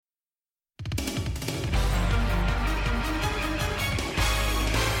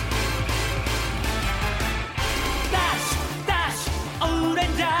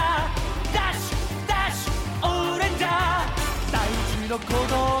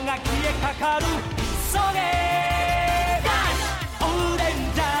動が消えかかるそれがオレン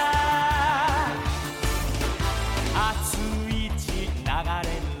ジャー熱い血流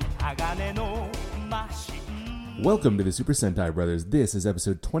れる鋼のマシン Welcome to the Super Sentai Brothers. This is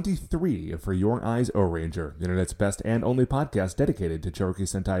episode 23 for Your Eyes O-Ranger, the internet's best and only podcast dedicated to Cherokee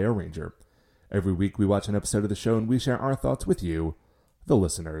Sentai O-Ranger. Every week we watch an episode of the show and we share our thoughts with you, the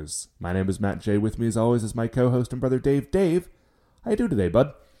listeners. My name is Matt J. With me as always is my co-host and brother Dave. Dave, how you doing today,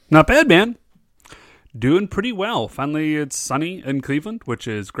 bud? Not bad, man. Doing pretty well. Finally, it's sunny in Cleveland, which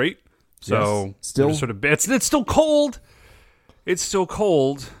is great. So Yes, still sort of it's still cold. It's still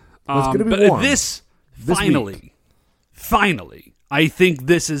cold. Well, it's gonna be but warm this week. finally, I think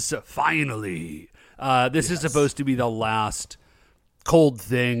this is finally. This is supposed to be the last cold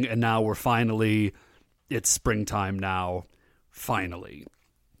thing, and now we're finally. It's springtime now. Finally.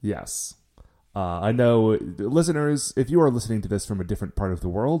 Yes. I know, listeners, if you are listening to this from a different part of the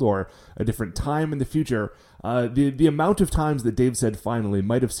world or a different time in the future, the amount of times that Dave said finally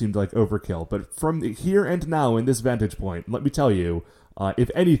might have seemed like overkill. But from here and now in this vantage point, let me tell you,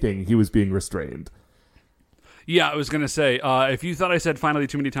 if anything, he was being restrained. Yeah, I was going to say, if you thought I said finally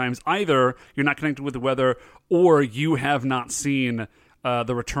too many times, either you're not connected with the weather or you have not seen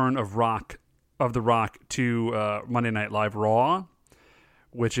the return of The Rock to Monday Night Live Raw,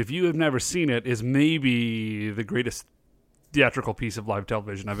 which if you have never seen it is maybe the greatest theatrical piece of live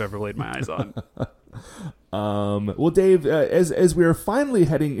television I've ever laid my eyes on. Well, Dave, as we are finally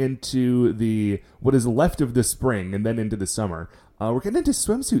heading into what is left of the spring and then into the summer, we're getting into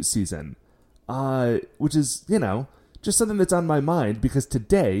swimsuit season. Which is, just something that's on my mind because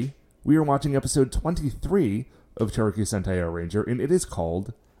today we are watching episode 23 of Cherokee Sentai O-Ranger, and it is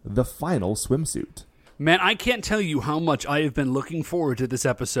called The Final Swimsuit. Man, I can't tell you how much I have been looking forward to this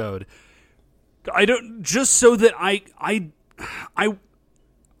episode. Why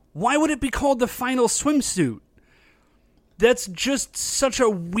would it be called The Final Swimsuit? That's just such a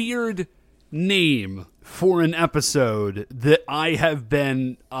weird name for an episode that I have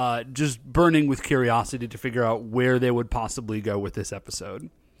been just burning with curiosity to figure out where they would possibly go with this episode.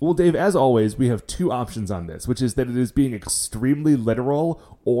 Well, Dave, as always, we have two options on this, which is that it is being extremely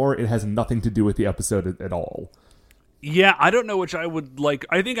literal or it has nothing to do with the episode at all. Yeah, I don't know which I would like.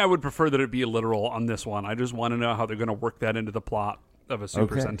 I think I would prefer that it be literal on this one. I just want to know how they're going to work that into the plot of a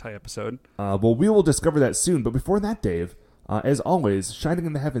Super Sentai episode. Well, we will discover that soon, but before that, Dave, as always, shining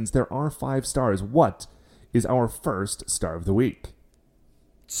in the heavens, there are 5 stars. What is our first star of the week?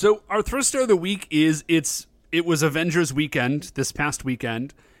 So our first star of the week is it was Avengers Weekend this past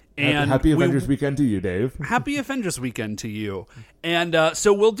weekend. And happy Avengers Weekend to you, Dave. Happy Avengers Weekend to you. And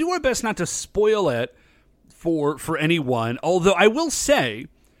so we'll do our best not to spoil it for anyone. Although I will say,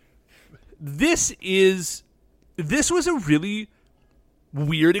 this was a really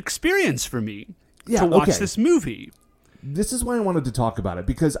weird experience for me to watch this movie. This is why I wanted to talk about it,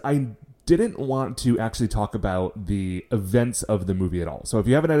 because I didn't want to actually talk about the events of the movie at all. So if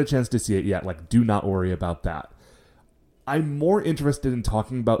you haven't had a chance to see it yet, do not worry about that. I'm more interested in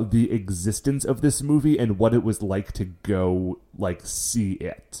talking about the existence of this movie and what it was like to go, see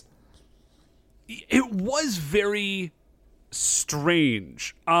it. It was very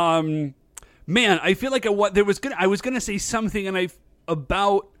strange. Man, I feel like I was gonna say something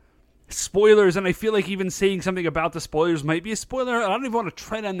about spoilers, and I feel like even saying something about the spoilers might be a spoiler. I don't even want to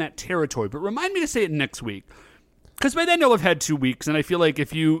tread on that territory, but remind me to say it next week. Because by then you'll have had 2 weeks, and I feel like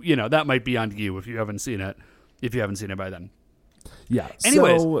if you that might be on you if you haven't seen it. If you haven't seen it by then. Yeah.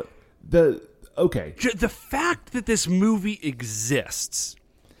 Anyways. So, the fact that this movie exists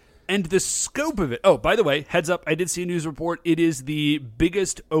and the scope of it. Oh, by the way, heads up, I did see a news report. It is the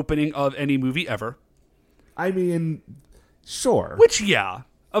biggest opening of any movie ever. I mean, sure. Which, yeah,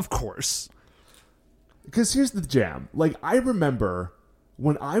 of course. Because here's the jam. I remember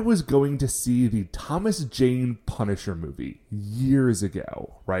when I was going to see the Thomas Jane Punisher movie years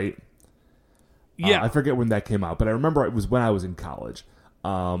ago, right? Yeah. I forget when that came out, but I remember it was when I was in college.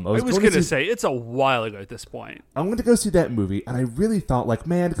 I was going to say, it's a while ago at this point. I went to go see that movie, and I really thought,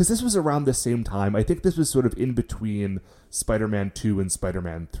 man, because this was around the same time. I think this was sort of in between Spider-Man 2 and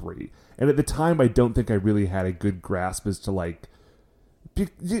Spider-Man 3. And at the time, I don't think I really had a good grasp as to,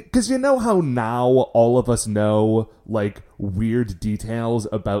 because you know how now all of us know, weird details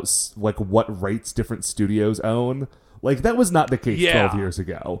about, what rights different studios own? That was not the case 12 years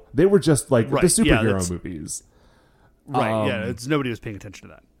ago. They were just, the superhero movies. Right, nobody was paying attention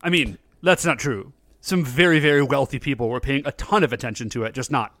to that. I mean, that's not true. Some very, very wealthy people were paying a ton of attention to it, just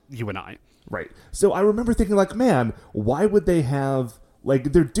not you and I. Right. So I remember thinking, man, why would they have,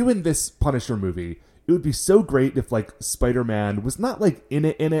 they're doing this Punisher movie it would be so great if like Spider-Man was not like in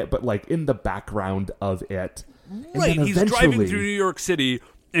it, but like in the background of it. Right, he's driving through New York City,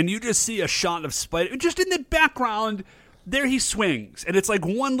 and you just see a shot of Spider, just in the background. There he swings, and it's like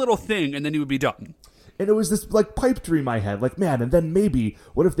one little thing, and then he would be done. And it was this like pipe dream I had, like, man, and then maybe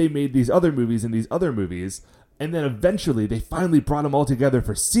what if they made these other movies and these other movies, and then eventually they finally brought them all together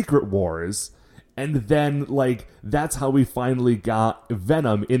for Secret Wars, and then like that's how we finally got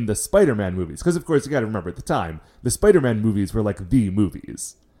Venom in the Spider-Man movies. Because of course you got to remember at the time the Spider-Man movies were like the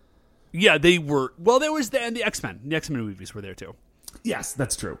movies. Yeah, they were. Well, there was the X-Men. The X-Men movies were there too. Yes,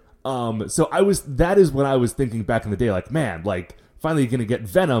 that's true. So that is when I was thinking back in the day, like, man, like finally gonna get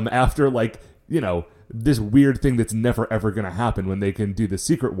Venom after like, you know, this weird thing that's never ever gonna happen when they can do the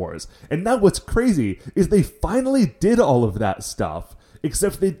Secret Wars. And now what's crazy is they finally did all of that stuff,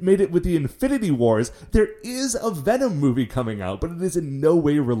 except they made it with the Infinity Wars. There is a Venom movie coming out, but it is in no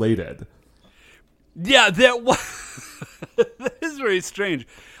way related. Yeah, that is very strange.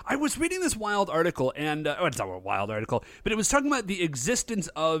 I was reading this wild article, and it's not a wild article, but it was talking about the existence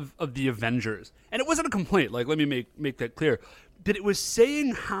of the Avengers, and it wasn't a complaint. Like, let me make that clear. But it was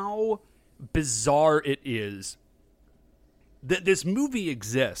saying how bizarre it is that this movie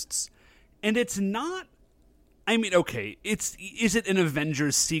exists, and it's not. I mean, okay, is it an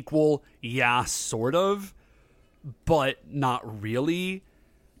Avengers sequel? Yeah, sort of, but not really.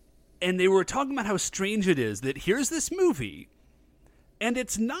 And they were talking about how strange it is that here's this movie, and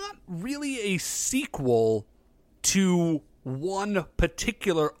it's not really a sequel to one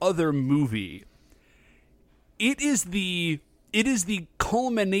particular other movie. It is the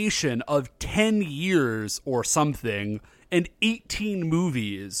culmination of 10 years or something and 18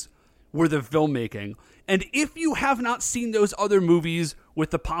 movies worth of filmmaking. And if you have not seen those other movies,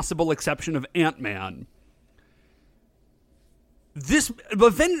 with the possible exception of Ant-Man, this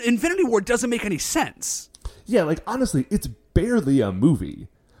Infinity War doesn't make any sense. Yeah, like, honestly, it's barely a movie.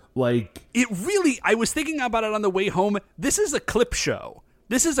 Like, it really, I was thinking about it on the way home. This is a clip show.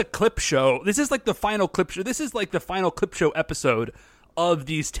 This is like the final clip show. This is like the final clip show episode of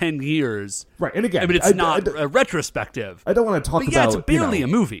these 10 years. Right, and again, I mean, it's not a retrospective. I don't want to talk about, it's barely a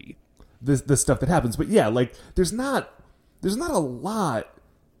movie. The stuff that happens. But yeah, like, there's not a lot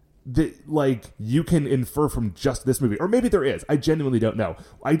that like you can infer from just this movie, or maybe there is. I genuinely don't know.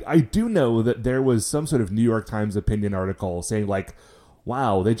 I do know that there was some sort of New York Times opinion article saying like,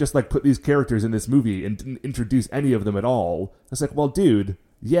 wow, they just like put these characters in this movie and didn't introduce any of them at all. It's like, well, dude,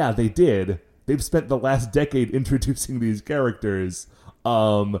 yeah, they did. They've spent the last decade introducing these characters.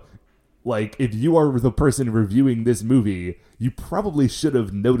 Like, if you are the person reviewing this movie, you probably should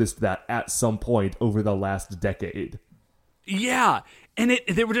have noticed that at some point over the last decade. Yeah, and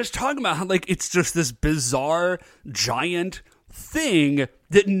they were just talking about how, like, it's just this bizarre, giant thing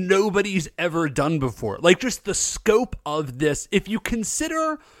that nobody's ever done before. Like, just the scope of this, if you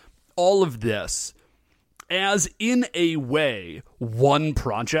consider all of this as, in a way, one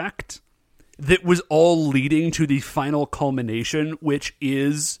project that was all leading to the final culmination, which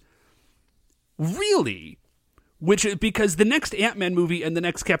is really... because the next Ant-Man movie and the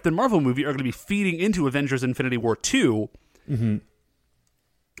next Captain Marvel movie are going to be feeding into Avengers Infinity War 2. Mm-hmm.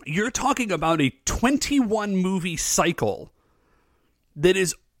 You're talking about a 21 movie cycle that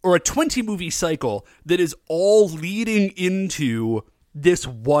is, or a 20 movie cycle that is all leading into this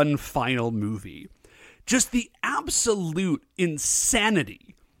one final movie. Just the absolute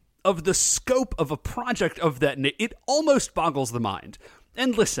insanity of the scope of a project of that, it almost boggles the mind.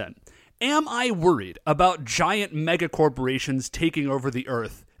 And listen, am I worried about giant mega corporations taking over the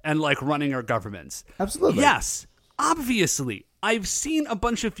earth and like running our governments? Absolutely. Yes, obviously. I've seen a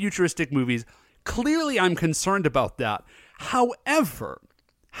bunch of futuristic movies. Clearly, I'm concerned about that. However,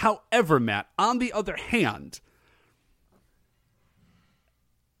 Matt, on the other hand,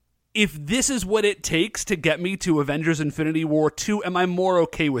 if this is what it takes to get me to Avengers Infinity War 2, am I more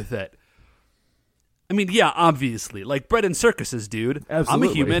okay with it? I mean, yeah, obviously. Like bread and circuses, dude. Absolutely.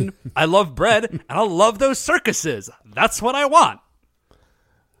 I'm a human. I love bread, and I love those circuses. That's what I want.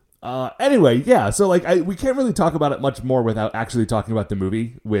 Anyway, yeah, so like we can't really talk about it much more without actually talking about the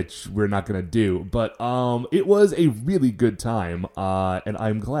movie, which we're not going to do. But it was a really good time, and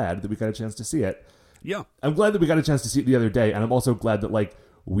I'm glad that we got a chance to see it. Yeah. I'm glad that we got a chance to see it the other day, and I'm also glad that like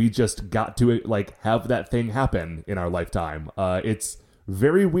we just got to like have that thing happen in our lifetime. It's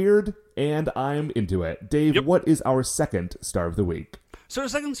very weird, and I'm into it. Dave, Yep. What is our second star of the week? So our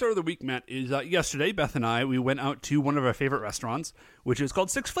second star of the week, Matt, is yesterday, Beth and I, we went out to one of our favorite restaurants, which is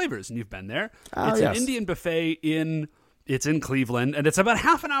called Six Flavors, and you've been there. It's yes. an Indian buffet it's in Cleveland, and it's about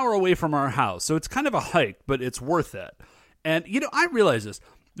half an hour away from our house, so it's kind of a hike, but it's worth it. And, you know, I realize this.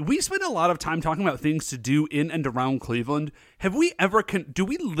 we spend a lot of time talking about things to do in and around Cleveland. Have we ever, do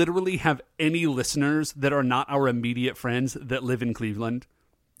we literally have any listeners that are not our immediate friends that live in Cleveland?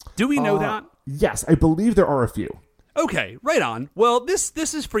 Do we know that? Yes, I believe there are a few. Okay, right on. Well, this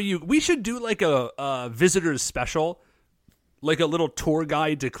is for you. We should do like a visitor's special, like a little tour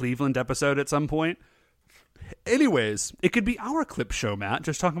guide to Cleveland episode at some point. Anyways, it could be our clip show, Matt,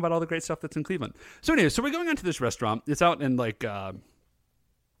 just talking about all the great stuff that's in Cleveland. So anyway, so we're going on to this restaurant. It's out in like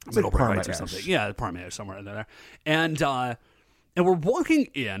Middlebury Heights or something. Yeah, Parma somewhere in there. And we're walking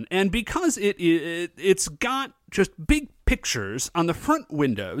in, and because it's got just big pictures on the front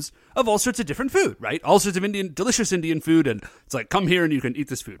windows of all sorts of different food, right? All sorts of delicious Indian food, and it's like, come here and you can eat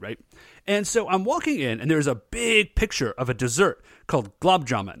this food, right? And so I'm walking in, and there's a big picture of a dessert called gulab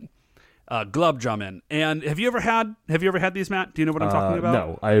jamun. And have you ever had these, Matt? Do you know what I'm talking about?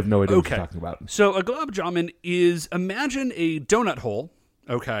 No, I have no idea what you're talking about. So a gulab jamun is, imagine a donut hole,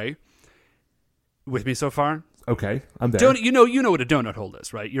 okay? With me so far? Okay, I'm there. You know what a donut hole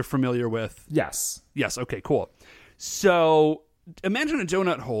is, right? You're familiar with... Yes. Yes, okay, cool. So imagine a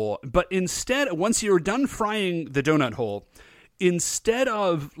donut hole, but instead, once you're done frying the donut hole, instead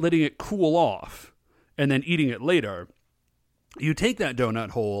of letting it cool off and then eating it later, you take that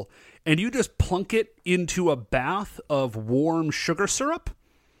donut hole and you just plunk it into a bath of warm sugar syrup.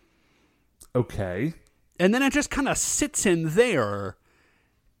 Okay. And then it just kind of sits in there,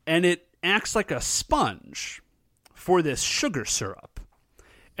 and it acts like a sponge for this sugar syrup.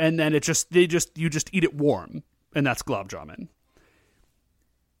 And then you just eat it warm, and that's gulab jamun.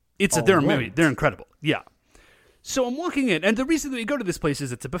 They're incredible. Yeah. So I'm walking in, and the reason that we go to this place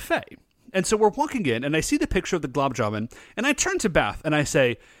is it's a buffet. And so we're walking in, and I see the picture of the gulab jamun, and I turn to Beth, and I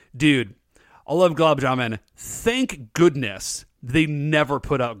say, dude, I love gulab jamun. Thank goodness they never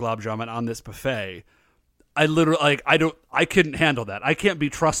put out gulab jamun on this buffet. I literally, I couldn't handle that. I can't be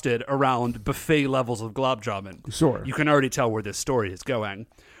trusted around buffet levels of gulab jamun. Sure. You can already tell where this story is going.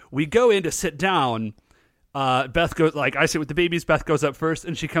 We go in to sit down. Beth goes, I sit with the babies. Beth goes up first,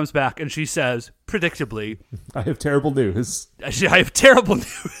 and she comes back, and she says, predictably, I have terrible news. I have terrible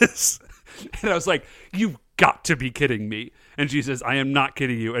news. And I was like, you've got to be kidding me. And she says, I am not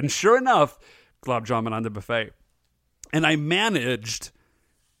kidding you. And sure enough, gulab jamun on the buffet. And I managed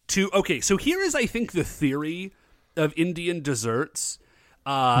to, okay, so here is, I think, the theory of Indian desserts.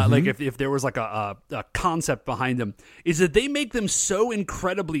 Like if there was like a concept behind them, is that they make them so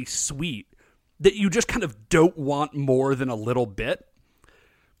incredibly sweet that you just kind of don't want more than a little bit.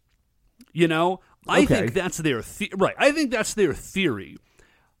 You know? I think that's their right. I think that's their theory.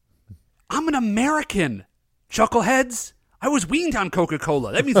 I'm an American, chuckleheads. I was weaned on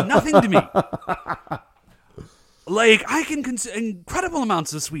Coca-Cola. That means nothing to me. Like, I can consume incredible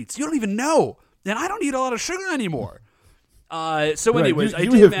amounts of sweets. You don't even know. And I don't eat a lot of sugar anymore. So anyways, right. You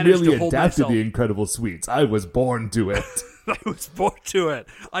I did have manage really to hold adapted myself. the incredible sweets. I was born to it. I was born to it.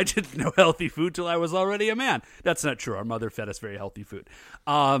 I didn't know healthy food till I was already a man. That's not true. Our mother fed us very healthy food.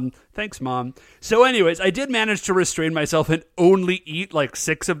 Thanks, Mom. So anyways, I did manage to restrain myself and only eat like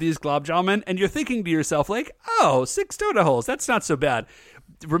 6 of these gulab jamun. And you're thinking to yourself, like, oh, 6 donut holes. That's not so bad.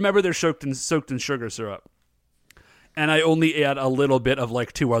 Remember, they're soaked in sugar syrup. And I only add a little bit of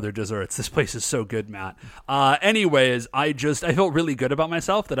like 2 other desserts. This place is so good, Matt. Anyways, I felt really good about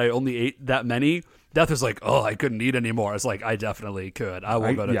myself that I only ate that many. Beth was like, oh, I couldn't eat anymore. I was like, I definitely could. I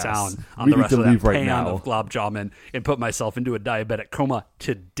will go to town on the rest of that pan of gulab jamun and put myself into a diabetic coma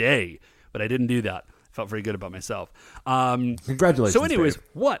today. But I didn't do that. I felt very good about myself. Congratulations. So anyways, babe.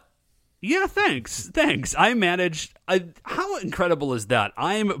 what? Yeah, thanks. I managed. How incredible is that?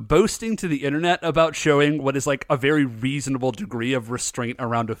 I'm boasting to the internet about showing what is like a very reasonable degree of restraint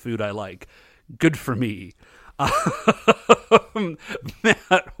around a food I like. Good for me.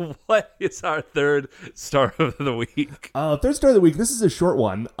 Matt, what is our third star of the week? Third star of the week. This is a short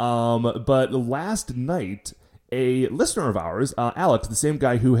one. But last night, a listener of ours, Alex, the same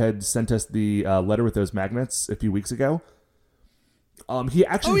guy who had sent us the letter with those magnets a few weeks ago, he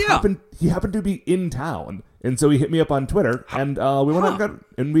actually happened to be in town, and so he hit me up on Twitter, and we went out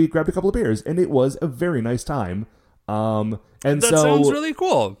and we grabbed a couple of beers, and it was a very nice time. That sounds really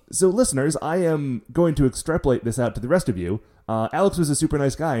cool. So, listeners, I am going to extrapolate this out to the rest of you. Alex was a super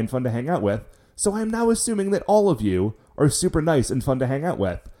nice guy and fun to hang out with, so I am now assuming that all of you are super nice and fun to hang out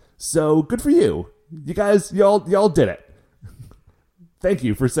with. So, good for you. You guys, y'all did it. Thank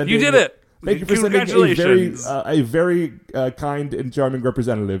you for sending... You did it! Thank you for sending a very kind and charming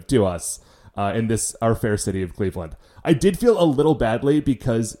representative to us in this, our fair city of Cleveland. I did feel a little badly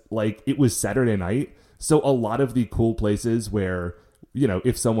because, like, it was Saturday night, so a lot of the cool places where, you know,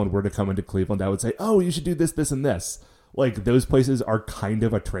 if someone were to come into Cleveland, I would say, oh, you should do this, this, and this. like those places are kind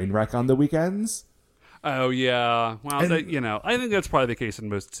of a train wreck on the weekends. Oh yeah, well, And- I think that's probably the case in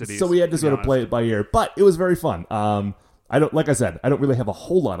most cities. So we had to sort of be honest. play it by ear, but it was very fun. Like I said, I don't really have a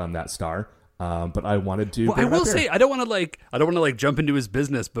whole lot on that star, but I wanted to. Well, put I it will out there. say I don't want to jump into his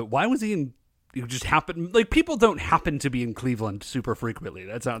business, but why was he in? You just happen people don't happen to be in Cleveland super frequently.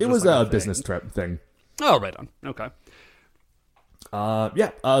 That's not. It was a business trip thing. Oh, right on. Okay.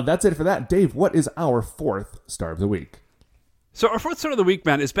 That's it for that. Dave, what is our fourth star of the week? So our fourth star of the week,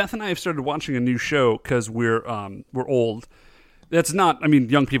 man, is Beth and I have started watching a new show because we're old. That's not. I mean,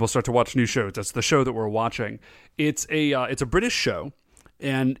 young people start to watch new shows. That's the show that we're watching. It's a British show,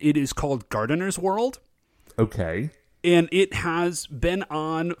 and it is called Gardener's World. Okay. And it has been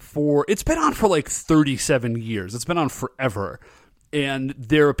on for like 37 years. It's been on forever. And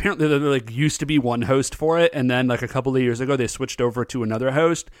there like used to be one host for it, and then like a couple of years ago they switched over to another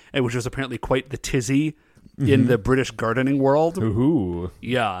host, which was apparently quite the tizzy in the British gardening world. Ooh.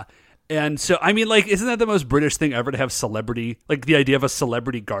 Yeah. And so, I mean, like, isn't that the most British thing ever to have celebrity? Like, the idea of a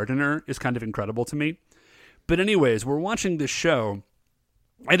celebrity gardener is kind of incredible to me. But anyways, we're watching this show,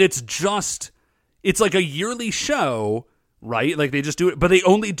 and it's like a yearly show, right? Like, they just do it, but they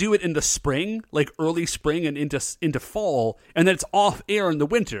only do it in the spring, like early spring and into fall, and then it's off air in the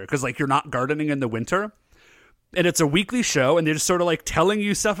winter, because, like, you're not gardening in the winter. And it's a weekly show, and they're just sort of like telling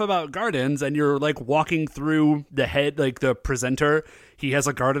you stuff about gardens, and you're like walking through the presenter. He has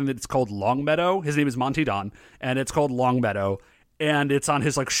a garden that's called Longmeadow. His name is Monty Don, and it's called Longmeadow, and it's on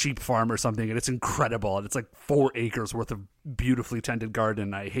his like sheep farm or something, and it's incredible. And it's like 4 acres worth of beautifully tended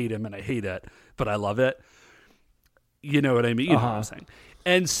garden. I hate him and I hate it, but I love it. You know what I mean? You know what I'm saying?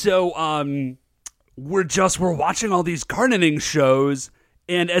 And so we're watching all these gardening shows,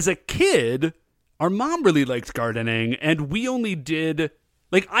 and as a kid, our mom really liked gardening, and we only did,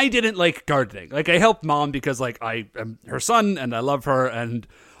 like, I didn't like gardening. Like, I helped mom because, like, I am her son, and I love her, and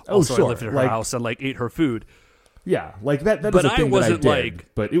also sure. I lived in her Like- house and, like, ate her food. Yeah, like that is But a I thing that I wasn't, did.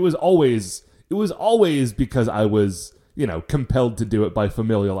 like- But it was always because I was, compelled to do it by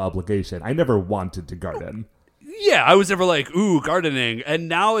familial obligation. I never wanted to garden. Yeah, I was never like, ooh, gardening. And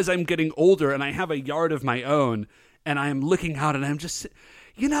now as I'm getting older and I have a yard of my own, and I am looking out and I'm just,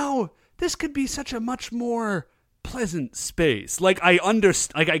 this could be such a much more pleasant space. Like, I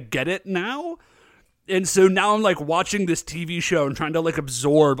get it now. And so now I'm like watching this TV show and trying to like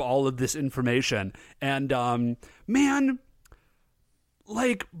absorb all of this information. And man,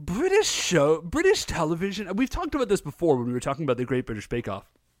 like British television, we've talked about this before when we were talking about the Great British Bake Off.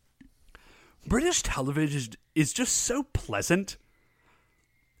 British television is just so pleasant.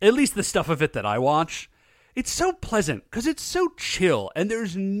 At least the stuff of it that I watch. It's so pleasant because it's so chill, and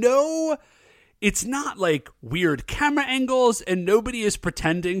it's not like weird camera angles, and nobody is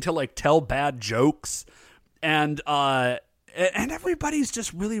pretending to like tell bad jokes, and everybody's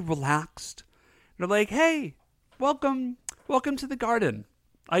just really relaxed. They're like, hey, welcome to the garden.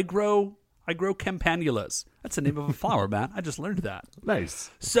 I grow campanulas. That's the name of a flower, man. I just learned that. Nice.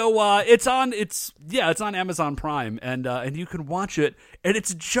 So it's on Amazon Prime, and you can watch it, and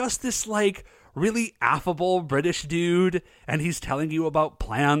it's just this like really affable British dude, and he's telling you about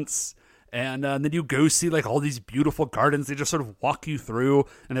plants, and then you go see like all these beautiful gardens. They just sort of walk you through,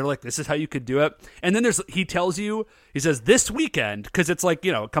 and they're like, this is how you could do it. And then he says this weekend, because it's like,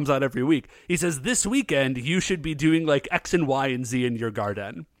 it comes out every week. He says this weekend you should be doing like X and Y and Z in your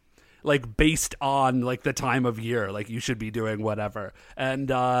garden, like based on like the time of year, like you should be doing whatever.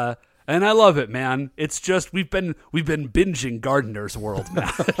 And I love it, man. It's just we've been binging Gardener's World, man.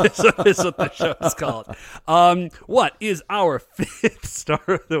 That's what the show is called. What is our fifth star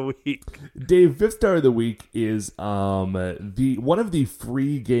of the week? Dave, fifth star of the week is one of the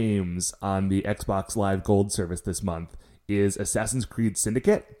free games on the Xbox Live Gold service this month is Assassin's Creed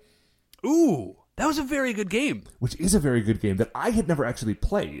Syndicate. Ooh, that was a very good game. Which is a very good game that I had never actually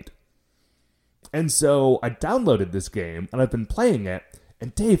played. And so I downloaded this game, and I've been playing it,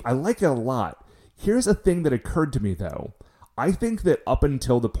 and Dave, I like it a lot. Here's a thing that occurred to me, though. I think that up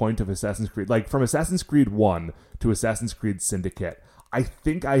until the point of Assassin's Creed, like from Assassin's Creed 1 to Assassin's Creed Syndicate, I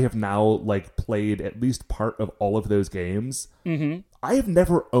think I have now like played at least part of all of those games. Mm-hmm. I have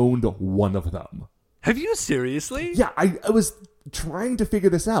never owned one of them. Have you seriously? Yeah, I was trying to figure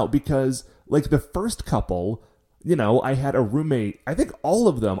this out because like the first couple, I had a roommate. I think all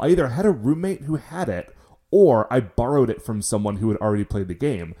of them, I either had a roommate who had it or I borrowed it from someone who had already played the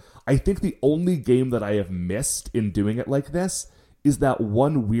game. I think the only game that I have missed in doing it like this is that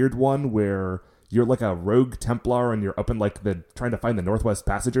one weird one where you're like a rogue Templar and you're up in like trying to find the Northwest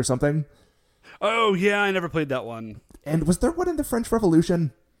Passage or something. Oh, yeah, I never played that one. And was there one in the French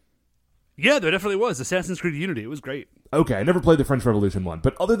Revolution? Yeah, there definitely was. Assassin's Creed Unity. It was great. Okay, I never played the French Revolution one,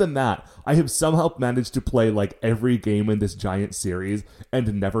 but other than that, I have somehow managed to play like every game in this giant series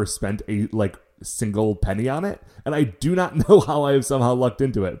and never spent a like single penny on it. And I do not know how I have somehow lucked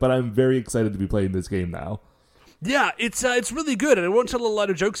into it, but I'm very excited to be playing this game now. Yeah, it's really good, and I won't tell a lot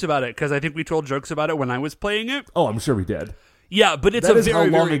of jokes about it because I think we told jokes about it when I was playing it. Oh, I'm sure we did. Yeah, but it's That a is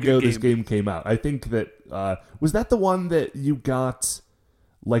very, how long very ago good this game came out. I think that was that the one that you got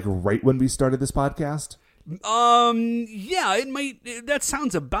like right when we started this podcast? Yeah, it might. That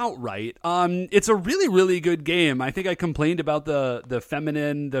sounds about right. It's a really, really good game. I think I complained about the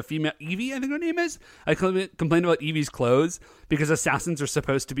female Evie, I think her name is. I complained about Evie's clothes because assassins are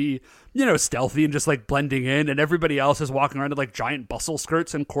supposed to be, stealthy and just like blending in, and everybody else is walking around in like giant bustle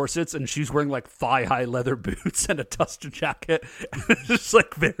skirts and corsets, and she's wearing like thigh-high leather boots and a duster jacket. It's just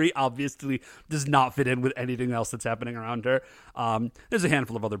like very obviously does not fit in with anything else that's happening around her. There's a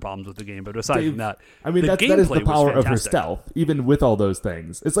handful of other problems with the game, but aside from that, I mean, that is the power of her stealth, even with all those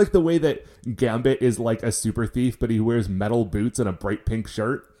things. It's like the way that Gambit is like a super thief, but he wears metal boots and a bright pink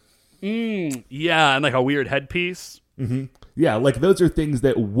shirt. Yeah, and like a weird headpiece. Mm-hmm. Yeah, like those are things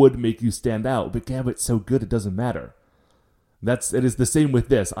that would make you stand out, but Gambit's so good it doesn't matter. It is the same with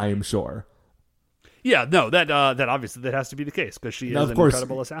this, I am sure. Yeah, no, that obviously that has to be the case because she is an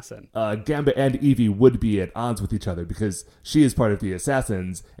incredible assassin. Gambit and Evie would be at odds with each other because she is part of the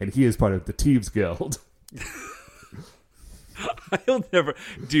assassins and he is part of the Thieves Guild. I'll never,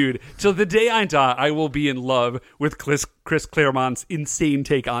 dude. Till the day I die, I will be in love with Chris Claremont's insane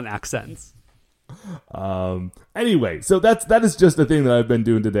take on accents. Anyway, so that is just a thing that I've been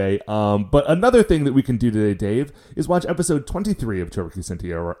doing today. But another thing that we can do today, Dave, is watch episode 23 of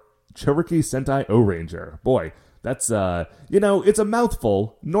Chouriki Sentai O-Ranger. Boy, that's it's a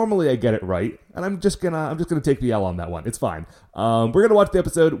mouthful. Normally I get it right, and I'm just gonna take the L on that one. It's fine. We're gonna watch the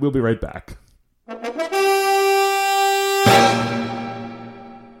episode. We'll be right back.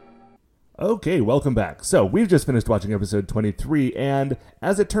 Okay, welcome back. So, we've just finished watching episode 23, and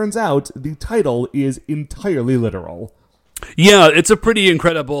as it turns out, the title is entirely literal. Yeah, it's a pretty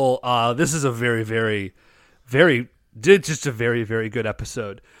incredible, this is a very, very, very, just a very, very good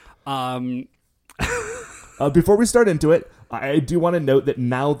episode. Before we start into it, I do want to note that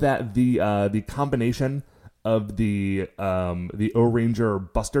now that the combination of the O-Ranger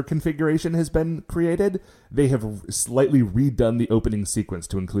Buster configuration has been created, they have slightly redone the opening sequence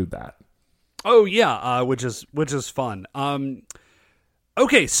to include that. Oh yeah, which is fun.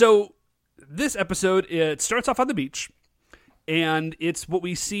 Okay, so this episode, it starts off on the beach, and it's what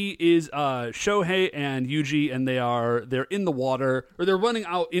we see is Shohei and Yuji, and they're in the water, or they're running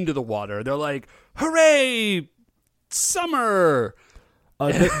out into the water. They're like, "Hooray, summer!"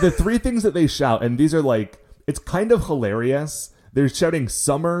 The three things that they shout, and these are like, it's kind of hilarious. They're shouting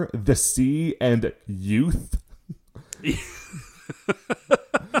 "summer," "the sea," and "youth."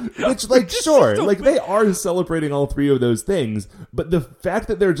 Which, like, sure, like, they are celebrating all three of those things, but the fact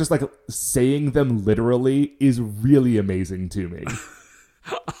that they're just, like, saying them literally is really amazing to me.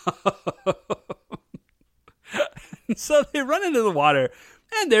 So they run into the water,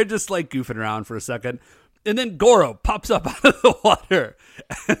 and they're just, like, goofing around for a second, and then Goro pops up out of the water,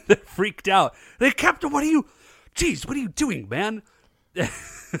 and they're freaked out. They're, "Captain, what are you doing, man?"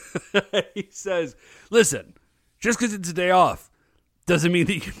 He says, "Listen, just because it's a day off doesn't mean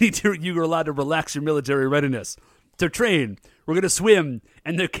that you're allowed to relax your military readiness. To train, we're going to swim,"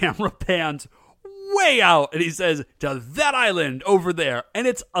 and the camera pans way out, and he says, "to that island over there," and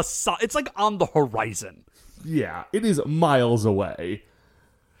it's like on the horizon. Yeah, it is miles away.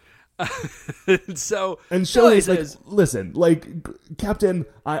 So, and Shohei's like, "Listen, like, Captain,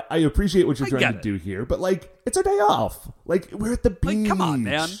 I appreciate what you're trying to do here, but, like, it's a day off. Like, we're at the beach. Like, come on,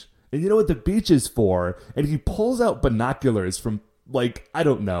 man. And you know what the beach is for?" And he pulls out binoculars from, like, I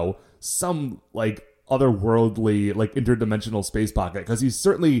don't know, some, like, otherworldly, like, interdimensional space pocket, because he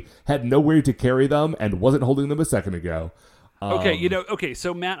certainly had nowhere to carry them and wasn't holding them a second ago. Okay,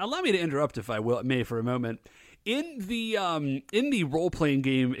 so Matt, allow me to interrupt if I may for a moment. In the role-playing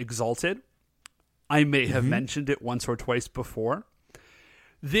game Exalted, I may have mentioned it once or twice before.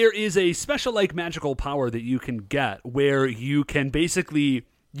 There is a special, like, magical power that you can get where you can basically,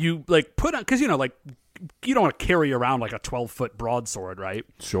 you, like, put on, because, like, you don't want to carry around like a 12-foot broadsword, right?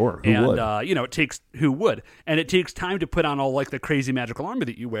 Sure, who would? And it takes time to put on all, like, the crazy magical armor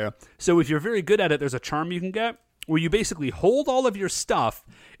that you wear. So if you're very good at it, there's a charm you can get where you basically hold all of your stuff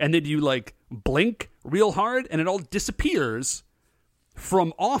and then you, like, blink real hard and it all disappears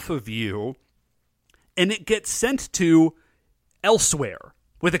from off of you and it gets sent to elsewhere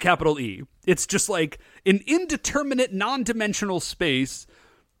with a capital E. It's just like an indeterminate, non-dimensional space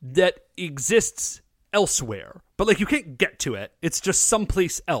that exists elsewhere, but like you can't get to it. It's just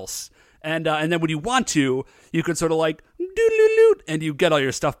someplace else. And then when you want to, you can sort of like doot, and you get all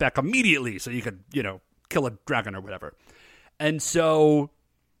your stuff back immediately, so you could kill a dragon or whatever. And so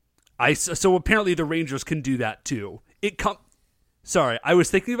apparently the Rangers can do that too. Sorry, I was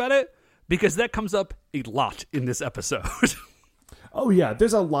thinking about it because that comes up a lot in this episode. Oh, yeah,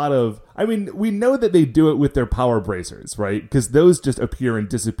 there's a lot of... I mean, we know that they do it with their power bracers, right? Because those just appear and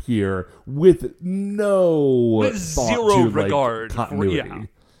disappear with no zero regard continuity.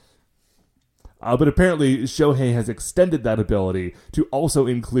 But apparently, Shohei has extended that ability to also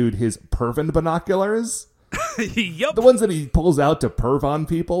include his Pervin binoculars. Yep. The ones that he pulls out to perv on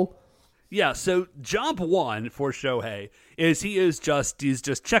people. Yeah, so job one for Shohei is he's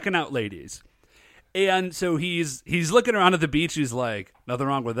just checking out ladies. And so he's looking around at the beach. He's like, nothing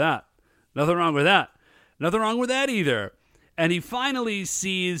wrong with that. Nothing wrong with that. Nothing wrong with that either. And he finally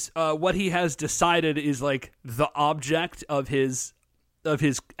sees what he has decided is like the object of his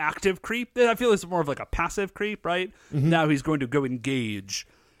active creep. I feel it's more of like a passive creep, right? Mm-hmm. Now he's going to go engage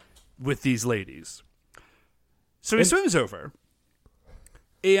with these ladies. So he swims over.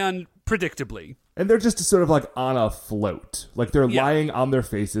 And predictably. And they're just sort of like on a float. Like they're lying on their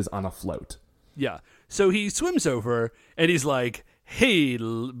faces on a float. Yeah. So he swims over and he's like, hey,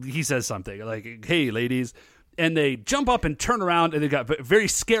 he says something like, hey, ladies. And they jump up and turn around and they got very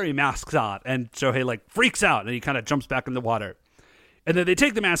scary masks on. And Shohei like freaks out and he kind of jumps back in the water. And then they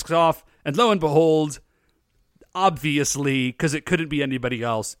take the masks off and lo and behold, obviously, because it couldn't be anybody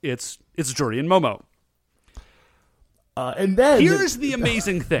else, it's Juri and Momo. And then here's the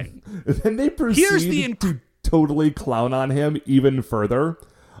amazing thing. Then they proceed to totally clown on him even further.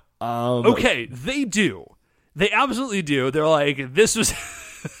 Okay, they do. They absolutely do. They're like, this is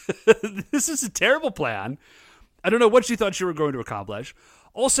a terrible plan. I don't know what you thought you were going to accomplish.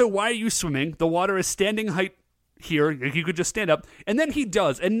 Also, why are you swimming? The water is standing height here. You could just stand up. And then he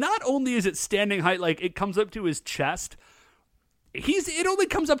does. And not only is it standing height, like it comes up to his chest, it only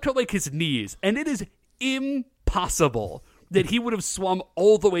comes up to like his knees. And it is impossible that he would have swum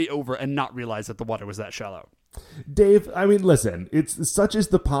all the way over and not realize that the water was that shallow. Dave, I mean, listen, it's such is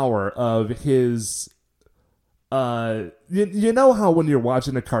the power of his, you know how when you're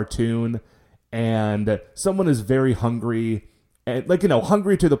watching a cartoon and someone is very hungry and like,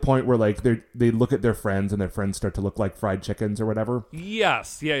 hungry to the point where like they look at their friends and their friends start to look like fried chickens or whatever.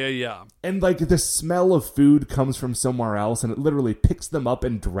 Yes. Yeah. And like the smell of food comes from somewhere else and it literally picks them up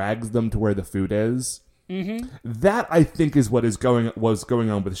and drags them to where the food is. Mm-hmm. That I think is what was going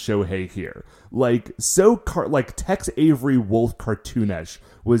on with Shohei here. Like like Tex Avery Wolf cartoonish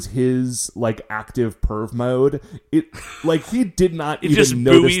was his like active perv mode. It like he did not even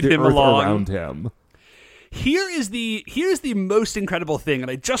notice the earth around him. Here's the most incredible thing, and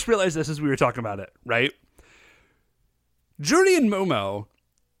I just realized this as we were talking about it. Right, Juri and Momo,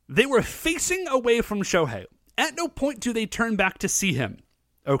 they were facing away from Shohei. At no point do they turn back to see him.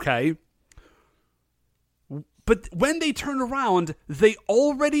 Okay. But when they turned around, they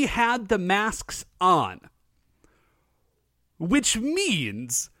already had the masks on. Which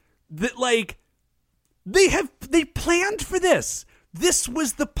means that, like, they planned for this. This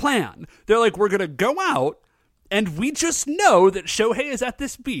was the plan. They're like, we're going to go out, and we just know that Shohei is at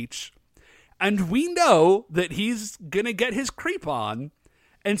this beach, and we know that he's going to get his creep on.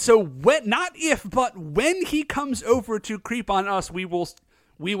 And so, not if, but when he comes over to creep on us, we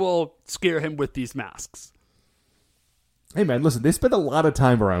will scare him with these masks. Hey, man, listen, they spend a lot of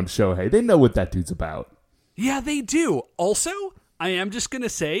time around Shohei. They know what that dude's about. Yeah, they do. Also, I am just going to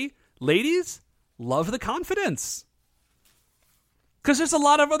say, ladies, love the confidence. Because there's a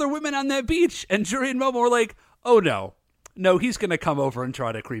lot of other women on that beach, and Juri and Momo were like, oh, no, he's going to come over and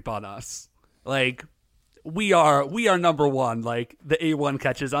try to creep on us. Like, we are number one, like, the A1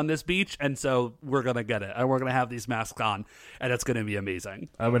 catches on this beach, and so we're going to get it, and we're going to have these masks on, and it's going to be amazing.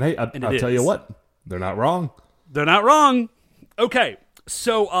 I mean, hey, I'll tell you what, they're not wrong. They're not wrong. Okay,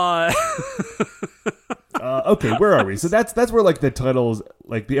 so okay, where are we? So that's where like the titles,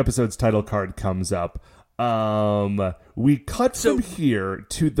 like the episode's title card comes up. We cut from here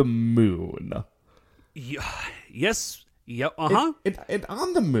to the moon. Yes. Yep. Uh-huh. And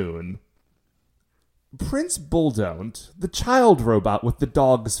on the moon, Prince Bulldont, the child robot with the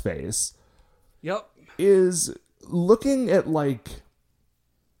dog's face, is looking at like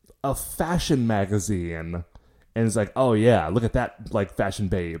a fashion magazine. And it's like, oh yeah, look at that, like fashion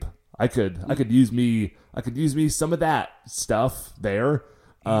babe. I could use me some of that stuff there.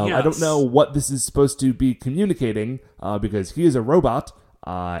 Yes. I don't know what this is supposed to be communicating because he is a robot.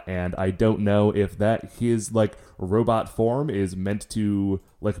 And I don't know if that his like robot form is meant to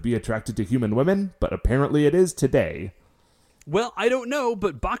like be attracted to human women, but apparently it is today. Well, I don't know,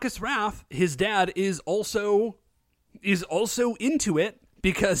 but Bacchus Wrath, his dad, is also into it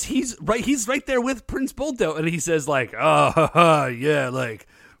because he's right there with Prince Bolto, and he says like, yeah, like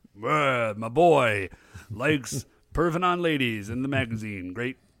my boy likes perving on ladies in the magazine.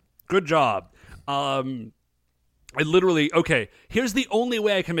 Great, good job. Here's the only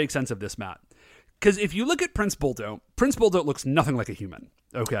way I can make sense of this, Matt. Because if you look at Prince Bolto looks nothing like a human.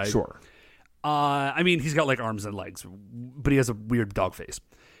 Okay, Sure. I mean, he's got like arms and legs, but he has a weird dog face.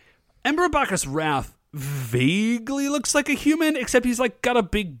 Emperor Bacchus Wrath vaguely looks like a human, except he's like got a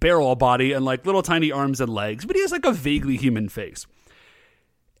big barrel body and like little tiny arms and legs, but he has like a vaguely human face.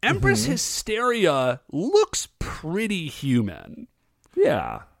 Empress Hysteria looks pretty human.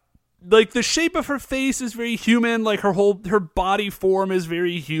 Yeah. Like the shape of her face is very human, like her body form is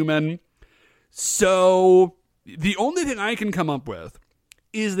very human. So the only thing I can come up with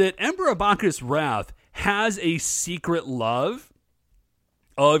is that Emperor Bacchus Wrath has a secret love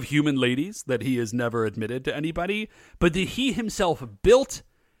of human ladies that he has never admitted to anybody, but that he himself built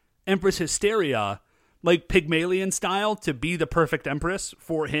Empress Hysteria, like Pygmalion style, to be the perfect empress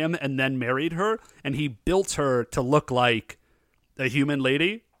for him and then married her, and he built her to look like a human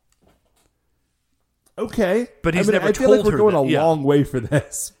lady. Okay. But he's never I feel like told we're her going that, a long way for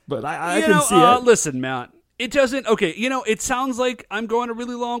this, but I can see it. Listen, Matt. It doesn't, okay, it sounds like I'm going a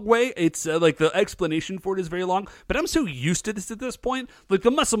really long way. It's like the explanation for it is very long, but I'm so used to this at this point. Like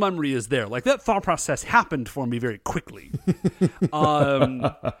the muscle memory is there. Like that thought process happened for me very quickly.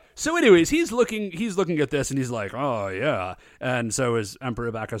 So anyways, he's looking at this and he's like, oh yeah. And so is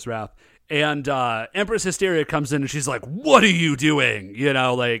Emperor Bacchus Wrath. And Empress Hysteria comes in and she's like, what are you doing?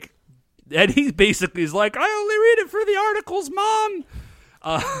 And he basically is like, I only read it for the articles, Mom.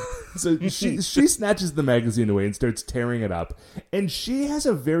 So she snatches the magazine away and starts tearing it up. And she has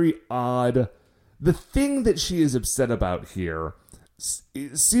a very odd... The thing that she is upset about here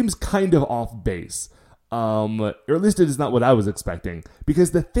seems kind of off base. Or at least it is not what I was expecting.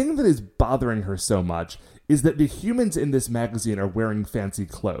 Because the thing that is bothering her so much is that the humans in this magazine are wearing fancy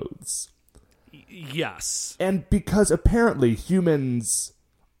clothes. Yes. And because apparently humans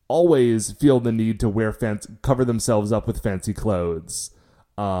always feel the need to cover themselves up with fancy clothes.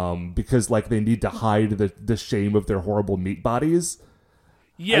 Because like they need to hide the shame of their horrible meat bodies.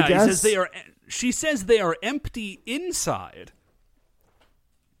 Yeah, she says they are empty inside,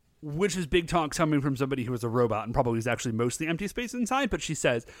 which is big talk coming from somebody who is a robot and probably is actually mostly empty space inside. But she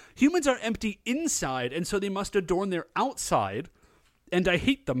says humans are empty inside, and so they must adorn their outside, and I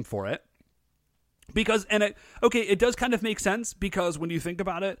hate them for it. It does kind of make sense because when you think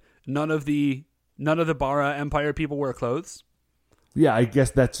about it, none of the Bara Empire people wear clothes. Yeah, I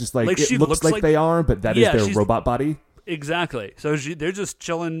guess that's just like it looks like they are, but that is their robot body. Exactly. So they're just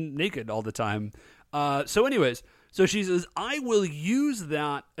chilling naked all the time. So she says, I will use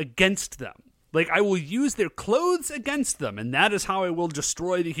that against them. Like, I will use their clothes against them, and that is how I will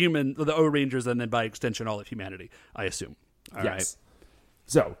destroy the O-Rangers, and then by extension all of humanity, I assume. All right.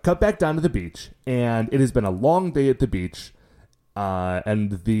 So, cut back down to the beach, and it has been a long day at the beach.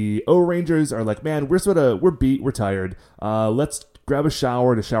 And the O-Rangers are like, man, we're beat, we're tired. Let's grab a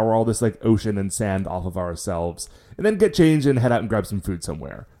shower to shower all this like ocean and sand off of ourselves, and then get changed and head out and grab some food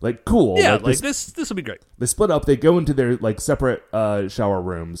somewhere. Like, cool. Yeah, this will be great. They split up. They go into their like separate shower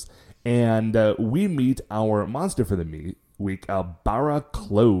rooms, and we meet our monster for the week, Bara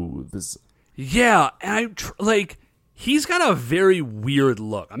Clothes. Yeah, and he's got a very weird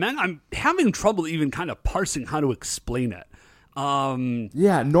look. I mean, I'm having trouble even kind of parsing how to explain it.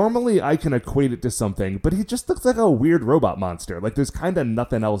 Yeah, normally I can equate it to something, but he just looks like a weird robot monster. Like, there's kind of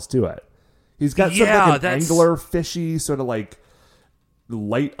nothing else to it. He's got sort of like an angler, fishy, sort of like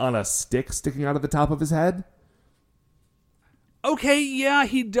light on a stick sticking out of the top of his head. Okay, yeah,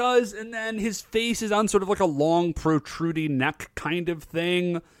 he does, and then his face is on sort of like a long protruding neck kind of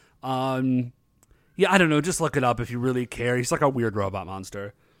thing. Yeah, I don't know, just look it up if you really care. He's like a weird robot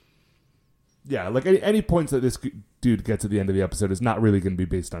monster. Yeah, like any points that this dude gets at the end of the episode is not really going to be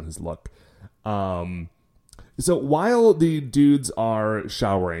based on his look. So while the dudes are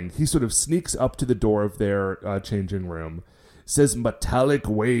showering, he sort of sneaks up to the door of their changing room, says metallic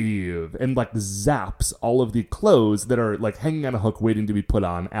wave, and like zaps all of the clothes that are like hanging on a hook waiting to be put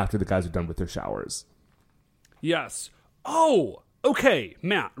on after the guys are done with their showers. Yes. Oh, okay,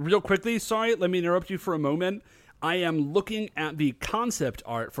 Matt, real quickly, sorry, let me interrupt you for a moment. I am looking at the concept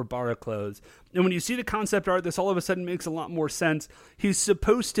art for Bara Clothes. And when you see the concept art, this all of a sudden makes a lot more sense. He's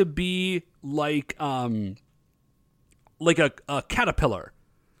supposed to be like like a caterpillar.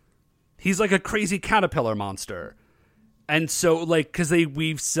 He's like a crazy caterpillar monster. And so, like, because they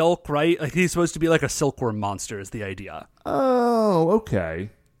weave silk, right? Like, he's supposed to be like a silkworm monster is the idea. Oh, okay.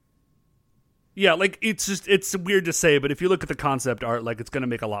 Yeah, like, it's weird to say, but if you look at the concept art, like, it's going to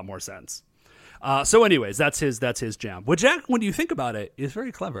make a lot more sense. So anyways, that's his jam. Which, when you think about it, is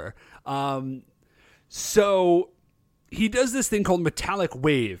very clever. So he does this thing called Metallic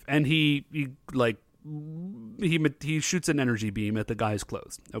Wave, and he shoots an energy beam at the guy's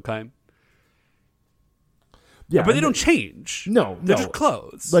clothes, okay? Yeah, but they don't change. No. They're just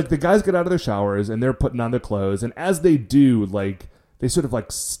clothes. Like, the guys get out of their showers, and they're putting on their clothes, and as they do, like, they sort of,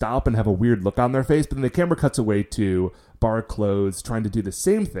 like, stop and have a weird look on their face, but then the camera cuts away to Bar Clothes trying to do the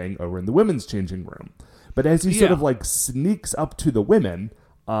same thing over in the women's changing room. But as he sort of, like, sneaks up to the women,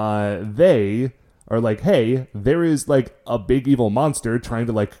 they are like, hey, there is, like, a big evil monster trying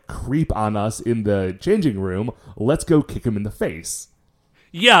to, like, creep on us in the changing room. Let's go kick him in the face.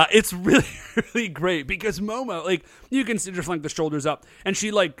 Yeah, it's really, really great because Momo, like, you can see just like the shoulders up, and she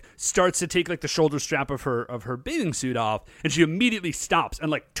like starts to take like the shoulder strap of her bathing suit off, and she immediately stops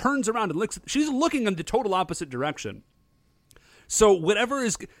and like turns around and looks. She's looking in the total opposite direction. So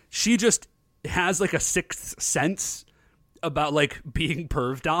she just has like a sixth sense about like being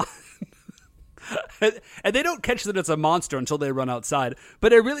perved on. And they don't catch that it's a monster until they run outside.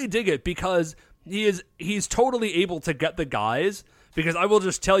 But I really dig it because he's totally able to get the guys. Because I will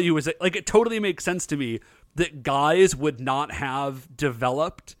just tell you, it totally makes sense to me that guys would not have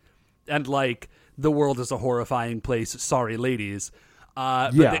developed, and like the world is a horrifying place. Sorry, ladies,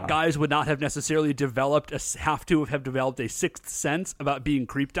 but that guys would not have necessarily have developed a sixth sense about being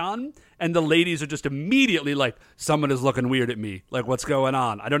creeped on, and the ladies are just immediately like, someone is looking weird at me. Like, what's going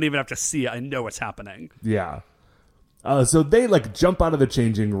on? I don't even have to see it. I know what's happening. Yeah. So they like jump out of the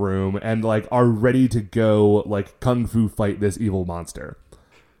changing room and like are ready to go like kung fu fight this evil monster.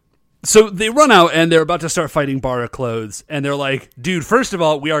 So they run out and they're about to start fighting Bar of Clothes, and they're like, dude, first of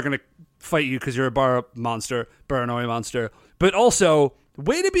all, we are going to fight you because you're a Baranoi monster, but also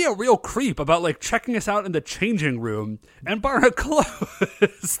way to be a real creep about like checking us out in the changing room. And Bar of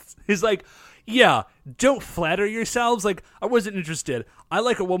Clothes is like, yeah, don't flatter yourselves. Like, I wasn't interested. I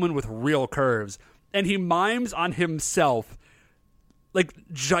like a woman with real curves. And he mimes on himself like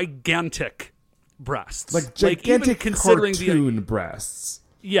gigantic breasts. Like gigantic cartoon breasts.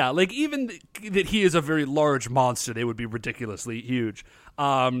 Yeah, like even that he is a very large monster, they would be ridiculously huge.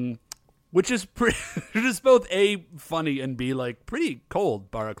 Which is just both A, funny, and B, like pretty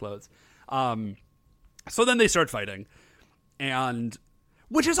cold, Bar of Clothes. So then they start fighting. And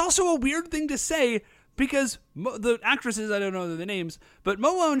which is also a weird thing to say because the actresses, I don't know the names, but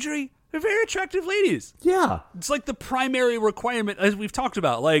Momo and Juri, they're very attractive ladies. Yeah. It's like the primary requirement, as we've talked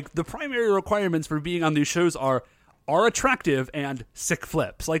about, like the primary requirements for being on these shows are attractive and sick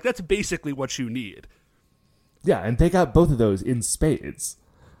flips. Like that's basically what you need. Yeah, and they got both of those in spades.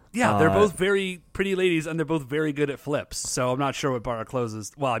 Yeah, they're both very pretty ladies, and they're both very good at flips. So I'm not sure what Bar of Clothes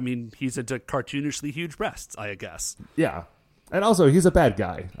is. Well, I mean, he's into cartoonishly huge breasts, I guess. Yeah. And also, he's a bad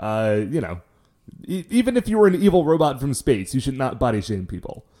guy. Even if you were an evil robot from space, you should not body shame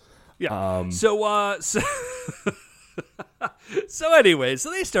people. Yeah. So anyway,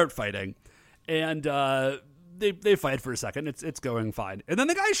 so they start fighting, and they fight for a second. It's going fine, and then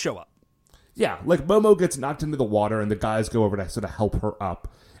the guys show up. Yeah, like Momo gets knocked into the water, and the guys go over to sort of help her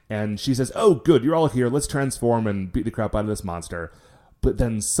up, and she says, "Oh, good, you're all here. Let's transform and beat the crap out of this monster." But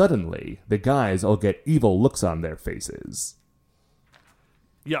then suddenly, the guys all get evil looks on their faces.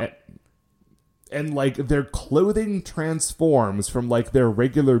 Yeah. And, like, their clothing transforms from, like, their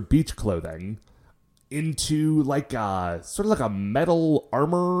regular beach clothing into, like, sort of like a metal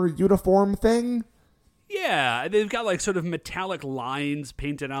armor uniform thing. Yeah, they've got, like, sort of metallic lines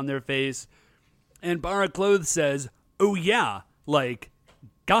painted on their face. And Bar of Clothes says, oh, yeah, like,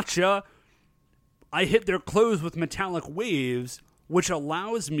 gotcha. I hit their clothes with metallic waves, which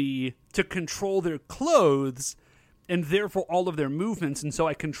allows me to control their clothes and therefore all of their movements, and so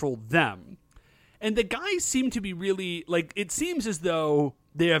I control them. And the guys seem to be really, like, it seems as though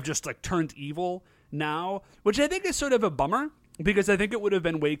they have just, like, turned evil now, which I think is sort of a bummer, because I think it would have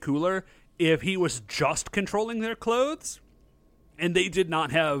been way cooler if he was just controlling their clothes, and they did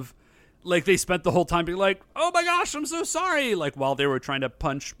not have, like, they spent the whole time being like, oh my gosh, I'm so sorry, like, while they were trying to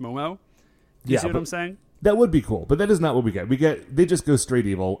punch Momo. You see what I'm saying? That would be cool, but that is not what we get. They just go straight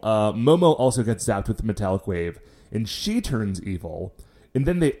evil. Momo also gets zapped with the metallic wave, and she turns evil. And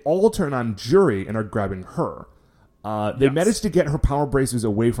then they all turn on Juri and are grabbing her. They manage to get her power bracers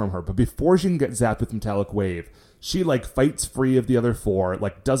away from her, but before she can get zapped with metallic wave, she, like, fights free of the other four,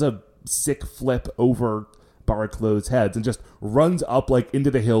 like, does a sick flip over Barclay's heads and just runs up like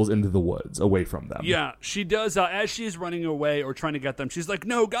into the hills, into the woods, away from them. Yeah, she does. As she's running away or trying to get them, she's like,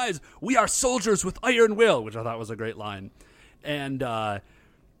 "No, guys, we are soldiers with iron will," which I thought was a great line. And and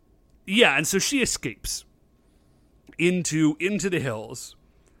so she escapes into the hills,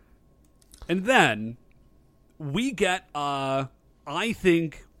 and then we get, I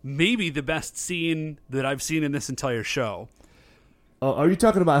think, maybe the best scene that I've seen in this entire show. Are you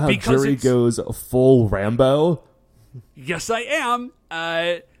talking about how Because Jury goes full Rambo? Yes, I am.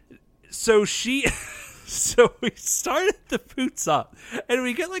 So we started the boots up, and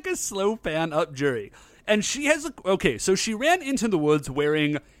we get like a slow pan up Jury. And she has so she ran into the woods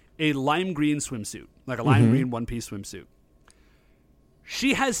wearing a lime green swimsuit, like a lime green one-piece swimsuit.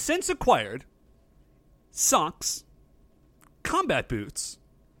 She has since acquired socks, combat boots,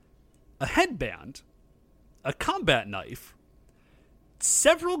 a headband, a combat knife,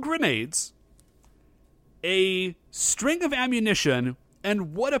 several grenades, a string of ammunition,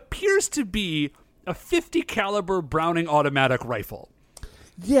 and what appears to be a .50 caliber Browning automatic rifle.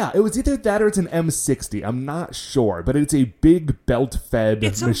 Yeah, it was either that or it's an M60. I'm not sure, but it's a big belt-fed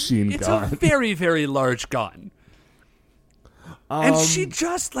machine gun. It's a very, very large gun. And she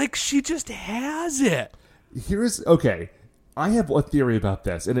just has it. I have a theory about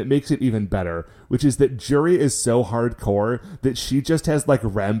this, and it makes it even better, which is that Jury is so hardcore that she just has, like,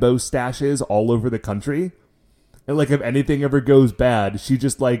 Rambo stashes all over the country. And, like, if anything ever goes bad, she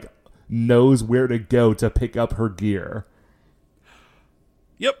just, like, knows where to go to pick up her gear.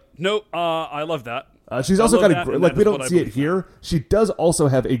 Yep. No, I love that. She's also got we don't see it here. She does also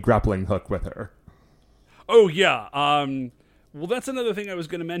have a grappling hook with her. Oh, yeah. Well, that's another thing I was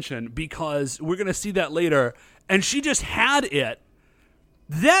going to mention, because we're going to see that later. And she just had it.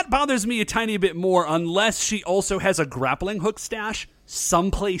 That bothers me a tiny bit more, unless she also has a grappling hook stash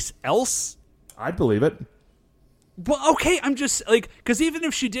someplace else. I'd believe it. Well, okay, I'm just, like, because even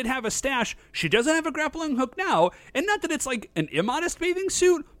if she did have a stash, she doesn't have a grappling hook now. And not that it's, like, an immodest bathing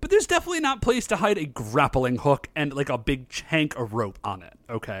suit, but there's definitely not place to hide a grappling hook and, like, a big hank of rope on it,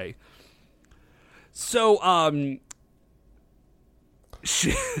 okay? So,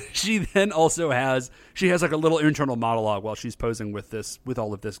 she then also has like a little internal monologue while she's posing with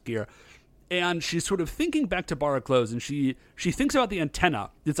all of this gear, and she's sort of thinking back to Barclay, and she thinks about the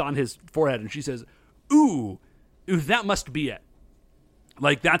antenna that's on his forehead, and she says, ooh, that must be it.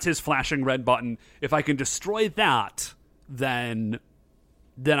 Like, that's his flashing red button. If I can destroy that, then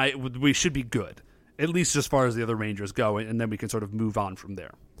we should be good, at least as far as the other Rangers go, and then we can sort of move on from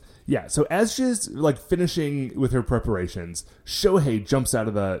there. Yeah, so as she's, like, finishing with her preparations, Shohei jumps out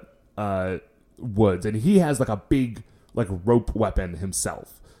of the woods, and he has, like, a big, like, rope weapon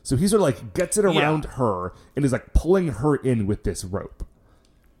himself. So he sort of, like, gets it around her and is, like, pulling her in with this rope.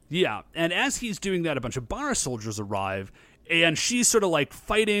 Yeah, and as he's doing that, a bunch of Bara soldiers arrive, and she's sort of, like,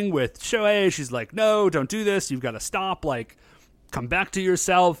 fighting with Shohei. She's like, no, don't do this. You've got to stop. Like, come back to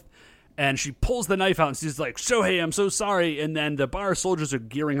yourself. And she pulls the knife out, and she's like, Shohei, I'm so sorry. And then the Bara soldiers are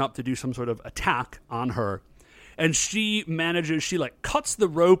gearing up to do some sort of attack on her. And she cuts the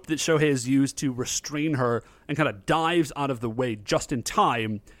rope that Shohei has used to restrain her and kind of dives out of the way just in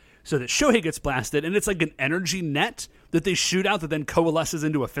time so that Shohei gets blasted. And it's like an energy net that they shoot out that then coalesces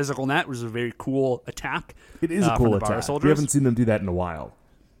into a physical net, which is a very cool attack. It is a cool attack. We haven't seen them do that in a while.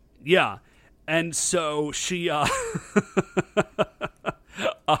 Yeah. And so she...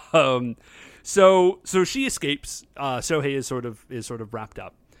 So she escapes. Shohei is sort of wrapped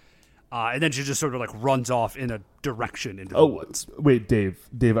up, and then she just sort of like runs off in a direction into the woods. Wait, Dave,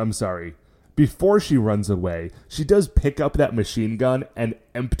 I'm sorry. Before she runs away, she does pick up that machine gun and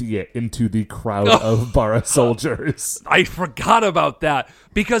empty it into the crowd of Bara soldiers. I forgot about that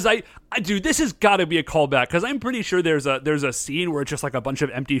because dude, this has got to be a callback because I'm pretty sure there's a scene where it's just like a bunch of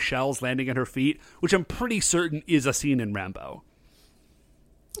empty shells landing at her feet, which I'm pretty certain is a scene in Rambo.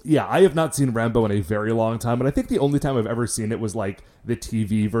 Yeah, I have not seen Rambo in a very long time, and I think the only time I've ever seen it was like the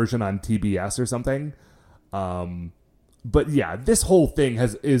TV version on TBS or something. But yeah, this whole thing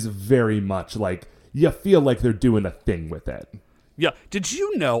is very much like you feel like they're doing a thing with it. Yeah, did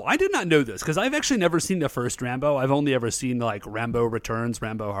you know? I did not know this because I've actually never seen the first Rambo. I've only ever seen like Rambo Returns,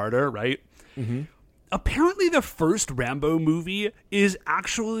 Rambo Harder, right? Mm-hmm. Apparently, the first Rambo movie is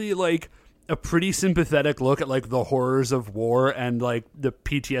actually like a pretty sympathetic look at like the horrors of war and like the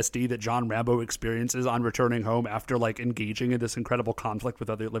PTSD that John Rambo experiences on returning home after like engaging in this incredible conflict with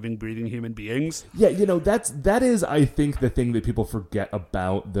other living, breathing human beings. Yeah, that is I think the thing that people forget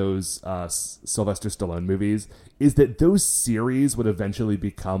about those Sylvester Stallone movies is that those series would eventually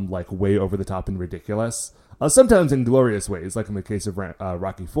become like way over the top and ridiculous. sometimes in glorious ways, like in the case of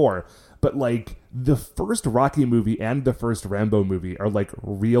Rocky 4. But like the first Rocky movie and the first Rambo movie are like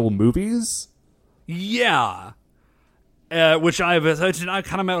real movies. Yeah. Which I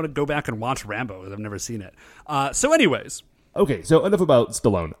kind of might want to go back and watch Rambo because I've never seen it. So anyways. Okay, so enough about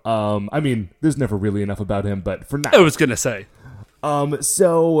Stallone. I mean, there's never really enough about him, but for now. I was going to say.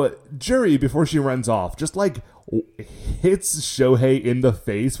 So Juri, before she runs off, just like hits Shohei in the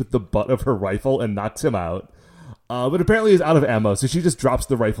face with the butt of her rifle and knocks him out. But apparently is out of ammo, so she just drops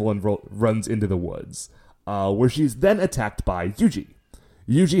the rifle and runs into the woods, where she's then attacked by Yuji.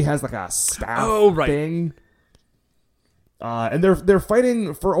 Yuji has like a staff thing. And they're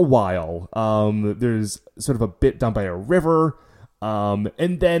fighting for a while. There's sort of a bit down by a river.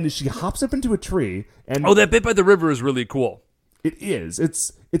 And then she hops up into a tree. And that bit by the river is really cool. It is.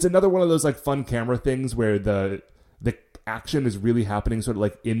 It's another one of those like fun camera things where the action is really happening sort of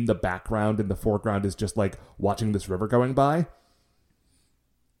like in the background, and the foreground is just like watching this river going by.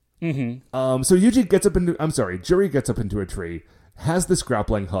 Mm-hmm. So Juri gets up into a tree, has this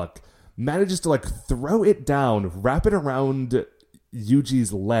grappling hook, manages to like throw it down, wrap it around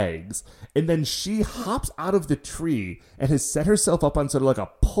Yuji's legs, and then she hops out of the tree and has set herself up on sort of like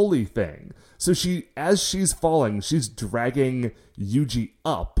a pulley thing. So as she's falling, she's dragging Yuji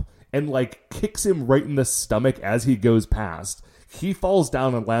up and like kicks him right in the stomach as he goes past. He falls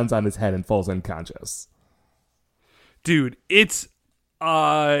down and lands on his head and falls unconscious. Dude, it's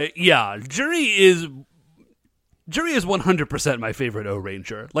Juri is 100% my favorite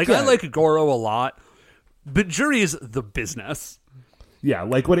O-Ranger. Like, Good. I like Goro a lot, but Juri is the business. Yeah,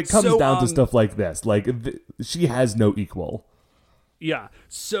 like when it comes down to stuff like this, like she has no equal. Yeah.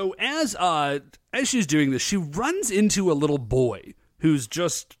 So as she's doing this, she runs into a little boy who's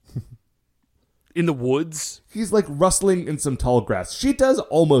just in the woods. He's like rustling in some tall grass. She does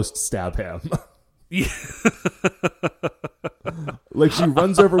almost stab him. Yeah. Like she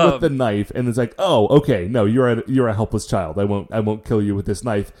runs over with the knife and is like, "Oh, okay, no, you're a helpless child. I won't kill you with this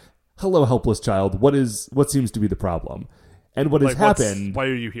knife. Hello, helpless child. What seems to be the problem?" And what has happened? Why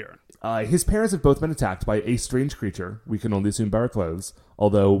are you here? His parents have both been attacked by a strange creature. We can only assume by our clothes,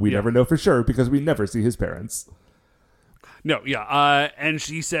 although we never know for sure because we never see his parents. No, yeah. And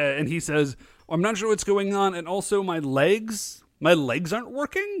he says, "I'm not sure what's going on, and also my legs aren't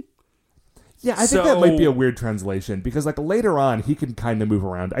working." Yeah, I think that might be a weird translation because like later on he can kind of move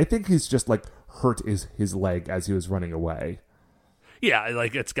around. I think he's just like hurt his leg as he was running away. Yeah,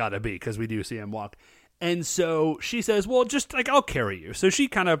 like it's got to be because we do see him walk. And so she says, "Well, just like I'll carry you." So she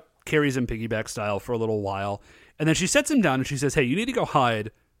kind of carries him piggyback style for a little while, and then she sets him down and she says, "Hey, you need to go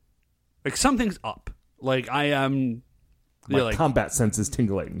hide. Like something's up. Like I am." My combat sense is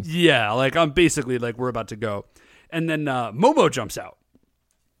tingling. Yeah, like I'm basically like we're about to go, and then Momo jumps out.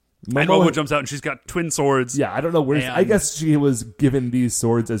 Momo jumps out and she's got twin swords. Yeah, I don't know where. I guess she was given these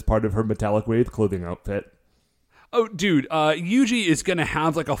swords as part of her metallic wave clothing outfit. Oh, dude, Yuji is going to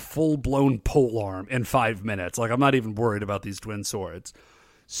have like a full-blown polearm in 5 minutes. Like, I'm not even worried about these twin swords.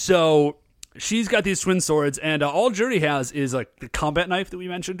 So she's got these twin swords, and all Juri has is like the combat knife that we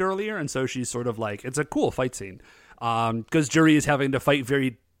mentioned earlier, and so she's sort of like, it's a cool fight scene. Because Juri is having to fight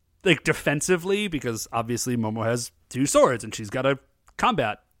very like defensively because obviously Momo has two swords, and she's got a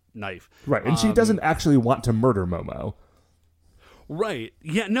combat knife. Right, and she doesn't actually want to murder Momo. Right.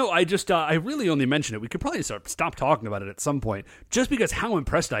 Yeah, no, I just, I really only mention it. We could probably stop talking about it at some point, just because how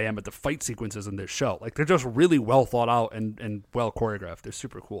impressed I am at the fight sequences in this show. Like, they're just really well thought out and well choreographed. They're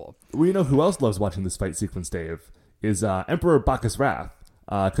super cool. Well, you know who else loves watching this fight sequence, Dave? Is Emperor Bacchus Wrath.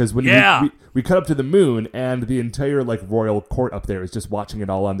 Because when we cut up to the moon, and the entire, like, royal court up there is just watching it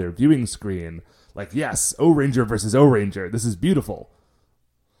all on their viewing screen. Like, yes, O-Ranger versus O-Ranger. This is beautiful.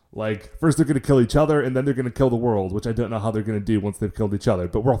 Like, first they're going to kill each other, and then they're going to kill the world, which I don't know how they're going to do once they've killed each other.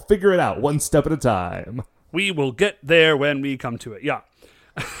 But we'll figure it out one step at a time. We will get there when we come to it. Yeah.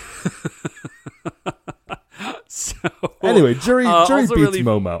 So anyway, Juri beats really,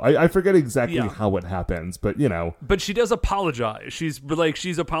 Momo. I forget exactly how it happens, but you know. But she does apologize. She's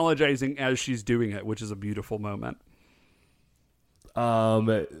apologizing as she's doing it, which is a beautiful moment.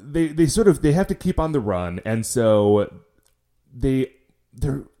 They have to keep on the run, and so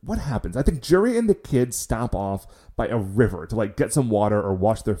what happens? I think Juri and the kids stop off by a river to like get some water or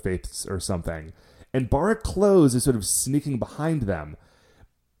wash their faces or something. And Bara Close is sort of sneaking behind them.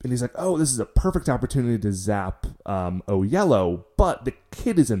 And he's like, "Oh, this is a perfect opportunity to zap Yellow, but the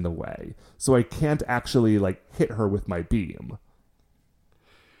kid is in the way, so I can't actually like hit her with my beam."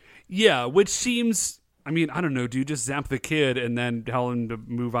 Yeah, which seems, I mean, I don't know, dude, just zap the kid and then tell him to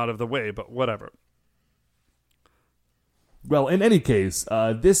move out of the way, but whatever. Well, in any case,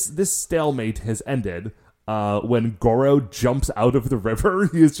 this stalemate has ended. when Goro jumps out of the river.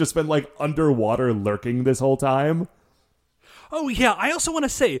 He has just been like underwater lurking this whole time. Oh, yeah. I also want to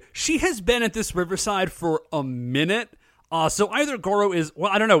say she has been at this riverside for a minute. So either Goro is,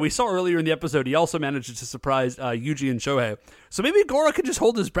 well, I don't know. We saw earlier in the episode, he also managed to surprise Yuji and Shohei. So maybe Goro could just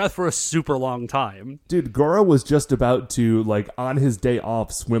hold his breath for a super long time. Dude, Goro was just about to, like, on his day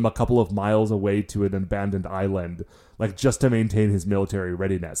off, swim a couple of miles away to an abandoned island, like, just to maintain his military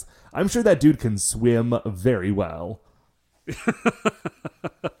readiness. I'm sure that dude can swim very well.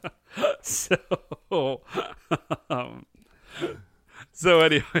 So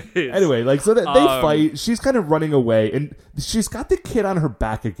anyway, like, so that they fight. She's kind of running away, and she's got the kid on her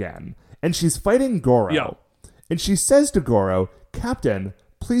back again, and she's fighting Goro. Yeah. And she says to Goro, "Captain,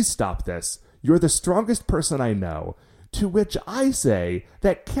 please stop this. You're the strongest person I know." To which I say,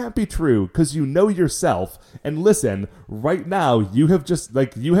 that can't be true, because you know yourself. And listen, right now, you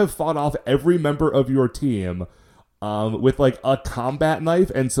have fought off every member of your team with like a combat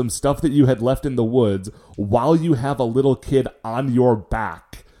knife and some stuff that you had left in the woods while you have a little kid on your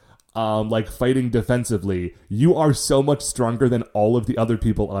back, like fighting defensively. You are so much stronger than all of the other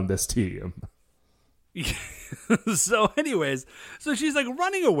people on this team. So anyways, so she's like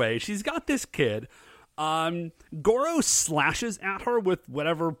running away. She's got this kid. Goro slashes at her with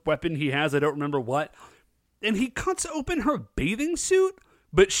whatever weapon he has. I don't remember what. And he cuts open her bathing suit,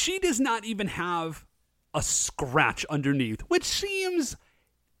 but she does not even have a scratch underneath, which seems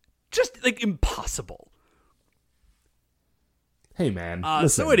just like impossible. Hey man,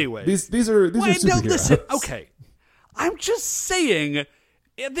 listen, so anyway, these are superheroes. No, listen, okay. I'm just saying,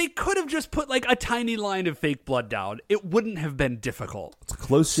 if they could have just put like a tiny line of fake blood down, it wouldn't have been difficult. It's a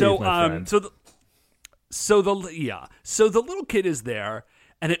close shave, my friend. So the little kid is there,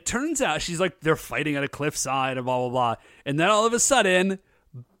 and it turns out she's like, they're fighting at a cliffside and blah blah blah, and then all of a sudden,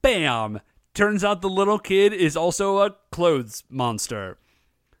 bam. Turns out the little kid is also a clothes monster.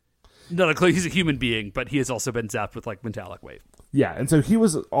 He's a human being, but he has also been zapped with like metallic wave. Yeah, and so he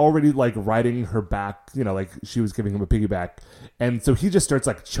was already like riding her back, like she was giving him a piggyback, and so he just starts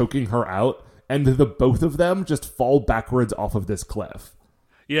like choking her out, and the both of them just fall backwards off of this cliff.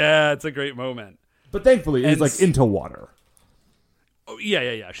 Yeah, it's a great moment. But thankfully, he's like into water. Oh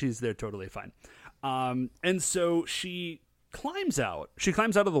yeah. She's there totally fine. And so she climbs out. She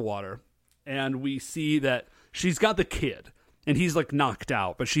climbs out of the water. And we see that she's got the kid, and he's like knocked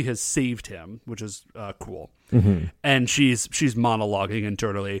out, but she has saved him, which is cool. Mm-hmm. And she's monologuing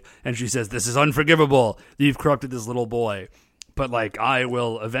internally, and she says, "This is unforgivable. You've corrupted this little boy, but like I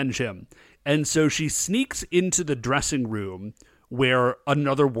will avenge him." And so she sneaks into the dressing room where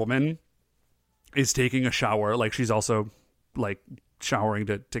another woman is taking a shower. Like she's also like showering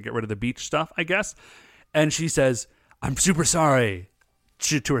to get rid of the beach stuff, I guess. And she says, "I'm super sorry."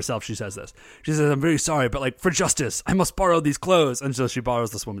 To herself, she says this. She says, "I'm very sorry, but like for justice, I must borrow these clothes." And so she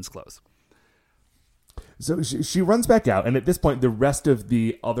borrows this woman's clothes. So she runs back out, and at this point, the rest of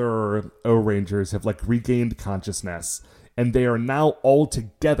the other O-Rangers have like regained consciousness, and they are now all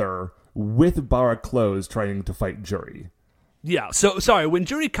together with Bara clothes trying to fight Juri. Yeah. So sorry, when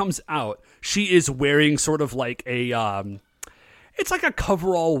Juri comes out, she is wearing sort of like a it's like a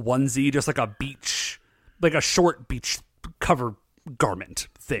coverall onesie, just like a short beach cover garment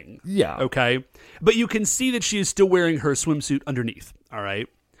thing. Yeah. Okay. But you can see that she is still wearing her swimsuit underneath. All right.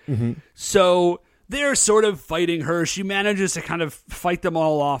 Mm-hmm. So they're sort of fighting her. She manages to kind of fight them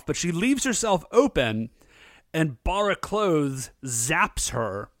all off, but she leaves herself open, and Bara Clothes zaps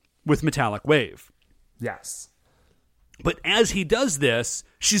her with metallic wave. Yes. But as he does this,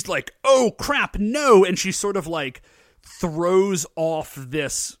 she's like, "Oh crap, no!" And she sort of like throws off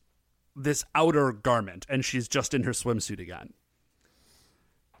this outer garment, and she's just in her swimsuit again.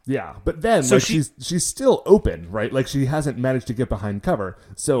 Yeah, but then so like she's still open, right? Like she hasn't managed to get behind cover.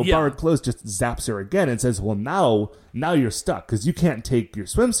 So yeah. Bara Clothes just zaps her again and says, "Well, now you're stuck because you can't take your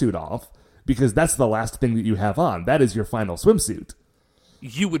swimsuit off because that's the last thing that you have on. That is your final swimsuit.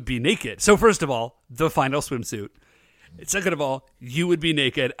 You would be naked." So first of all, the final swimsuit. Second of all, you would be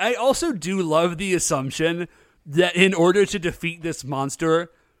naked. I also do love the assumption that in order to defeat this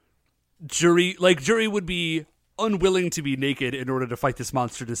monster, Juri would be unwilling to be naked in order to fight this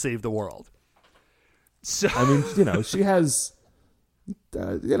monster to save the world. So I mean, she has,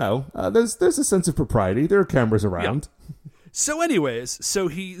 there's a sense of propriety. There are cameras around. Yeah. So anyways, so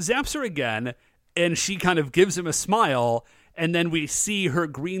he zaps her again, and she kind of gives him a smile, and then we see her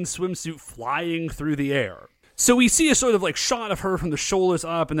green swimsuit flying through the air. So we see a sort of like shot of her from the shoulders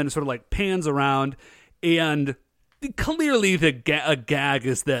up, and then it sort of like pans around, and clearly a gag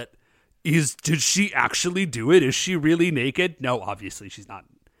is that did she actually do it? Is she really naked? No, obviously she's not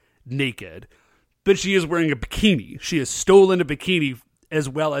naked. but she is wearing a bikini. She has stolen a bikini as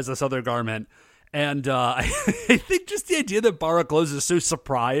well as this other garment. And I think just the idea that Bara Close is so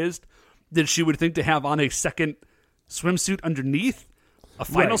surprised that she would think to have on a second swimsuit underneath, a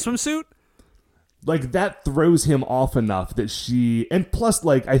final swimsuit. Like, that throws him off enough that and plus,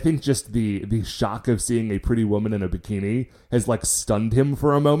 like, I think just the shock of seeing a pretty woman in a bikini has, like, stunned him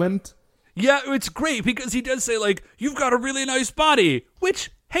for a moment. Yeah, it's great because he does say, like, you've got a really nice body, which,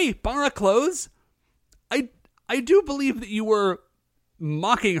 hey, Bara Close, I do believe that you were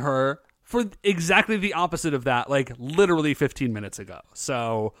mocking her for exactly the opposite of that, like, literally 15 minutes ago.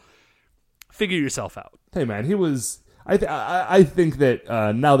 So, figure yourself out. Hey, man, he was... I think that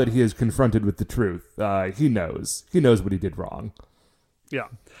now that he is confronted with the truth, he knows what he did wrong. Yeah.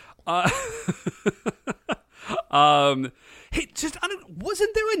 Hey,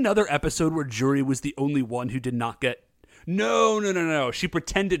 wasn't there another episode where Juri was the only one who did not get? No. She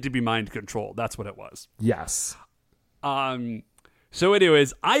pretended to be mind controlled. That's what it was. Yes. So,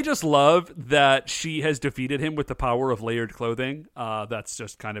 anyways, I just love that she has defeated him with the power of layered clothing. That's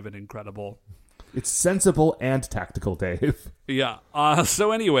just kind of an incredible. It's sensible and tactical, Dave. Yeah.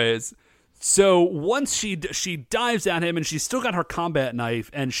 So anyways, once she dives at him and she's still got her combat knife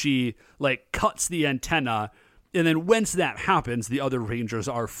and she like cuts the antenna, and then once that happens, the other Rangers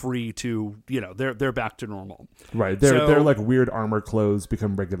are free to, they're back to normal. Right. They're like weird armor clothes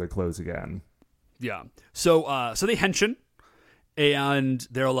become regular clothes again. Yeah. So they henshin. And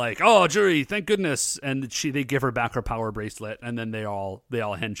they're like, "Oh, Juri, thank goodness!" And they give her back her power bracelet, and then they all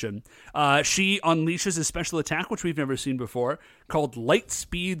henshin. She unleashes a special attack, which we've never seen before, called Light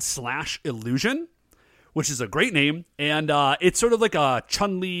Speed / Illusion, which is a great name. And it's sort of like a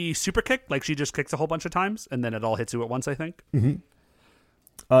Chun-Li super kick, like she just kicks a whole bunch of times, and then it all hits you at once, I think. Mm-hmm.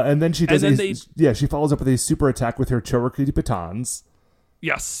 And then she does. She follows up with a super attack with her Choriki batons.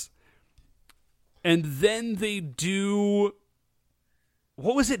 Yes. And then they do.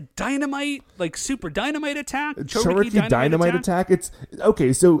 What was it? Dynamite? Like super dynamite attack? Choriki dynamite attack? It's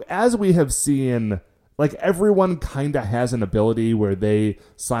okay. So as we have seen, like everyone kind of has an ability where they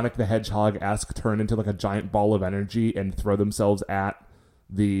Sonic the Hedgehog-esque turn into like a giant ball of energy and throw themselves at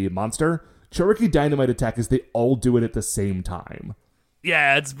the monster. Choriki dynamite attack is they all do it at the same time.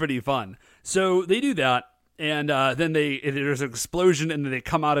 Yeah, it's pretty fun. So they do that. And then there's an explosion and then they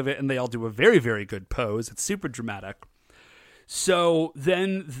come out of it and they all do a very, very good pose. It's super dramatic. So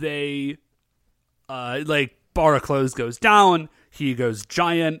then they, Bara Close goes down. He goes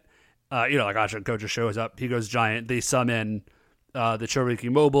giant. Like Gojo shows up. He goes giant. They summon the Choriki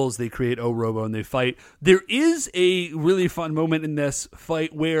mobiles. They create O-Robo and they fight. There is a really fun moment in this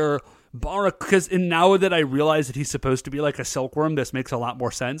fight where now that I realize that he's supposed to be like a silkworm, this makes a lot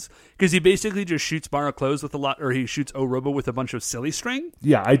more sense. Because he basically just shoots Bara Close he shoots O-Robo with a bunch of silly string.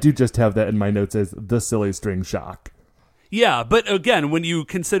 Yeah, I do just have that in my notes as the silly string shock. Yeah, but again, when you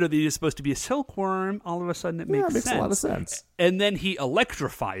consider that he's supposed to be a silkworm, all of a sudden it makes sense. A lot of sense. And then he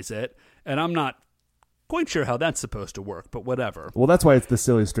electrifies it, and I'm not quite sure how that's supposed to work, but whatever. Well, that's why it's the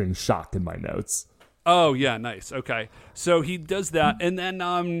silly string shock in my notes. Oh, yeah, nice. Okay. So he does that, and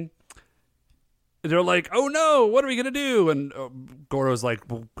then they're like, "Oh no, what are we gonna do?" And Goro's like,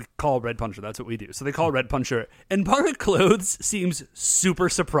 "Well, we call Red Puncher. That's what we do." So they call Red Puncher, and Bara Close seems super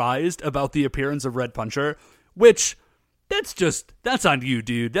surprised about the appearance of Red Puncher, which... That's on you,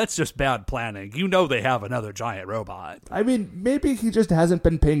 dude. That's just bad planning. You know they have another giant robot. I mean, maybe he just hasn't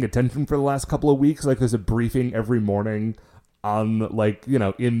been paying attention for the last couple of weeks. Like, there's a briefing every morning on,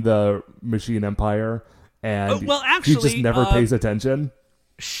 in the Machine Empire. And he just never pays attention.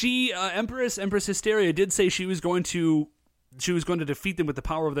 She, Empress Hysteria, did say she was going to defeat them with the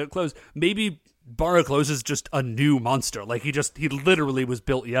power of their clothes. Maybe Bara Close is just a new monster. Like, he literally was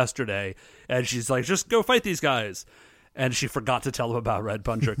built yesterday. And she's like, just go fight these guys. And she forgot to tell him about Red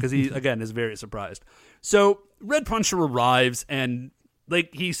Puncher because he, again, is very surprised. So Red Puncher arrives and,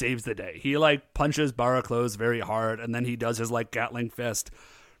 he saves the day. He, punches Bara Close very hard, and then he does his, Gatling fist.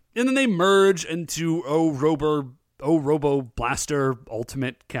 And then they merge into O-Robo Blaster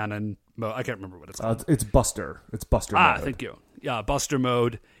Ultimate Cannon mode. I can't remember what it's called. It's Buster. It's Buster mode. Thank you. Yeah, Buster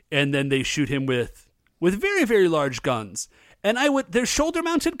mode. And then they shoot him with very, very large guns. And they're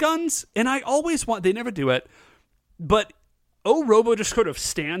shoulder-mounted guns, and I always they never do it. But O-Robo just sort of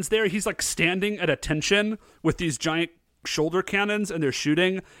stands there. He's standing at attention with these giant shoulder cannons and they're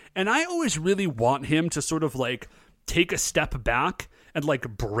shooting. And I always really want him to sort of take a step back and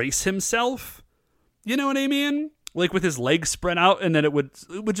brace himself. You know what I mean? With his legs spread out, and then it would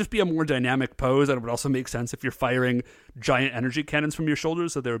just be a more dynamic pose. And it would also make sense if you're firing giant energy cannons from your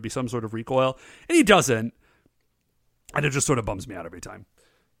shoulders, so there would be some sort of recoil. And he doesn't. And it just sort of bums me out every time.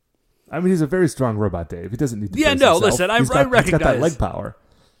 I mean, he's a very strong robot, Dave. He doesn't need to Yeah, brace no, himself. listen, I He's got that recognize- leg power.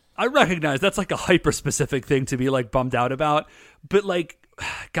 I recognize that's like a hyper-specific thing to be like bummed out about, but like,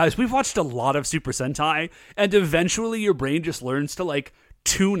 guys, we've watched a lot of Super Sentai, and eventually your brain just learns to like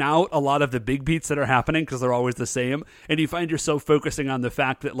tune out a lot of the big beats that are happening because they're always the same, and you find yourself focusing on the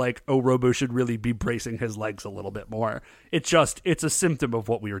fact that like, oh, Robo should really be bracing his legs a little bit more. It's a symptom of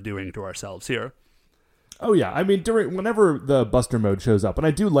what we are doing to ourselves here. Oh yeah, I mean, whenever the Buster mode shows up, and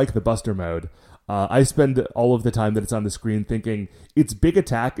I do like the Buster mode, I spend all of the time that it's on the screen thinking its big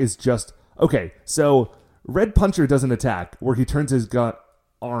attack is just okay. So Red Puncher does an attack where he turns his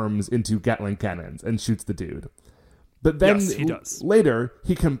arms into Gatling cannons and shoots the dude. But then Yes, he does. Later,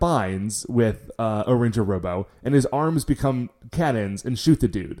 he combines with Ranger Robo, and his arms become cannons and shoot the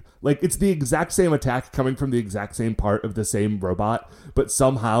dude. Like, it's the exact same attack coming from the exact same part of the same robot, but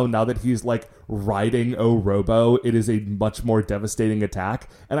somehow, now that he's, like, riding Robo, it is a much more devastating attack,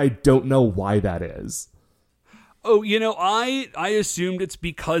 and I don't know why that is. Oh, you know, I assumed it's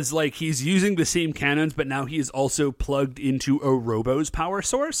because, like, he's using the same cannons, but now he is also plugged into Robo's power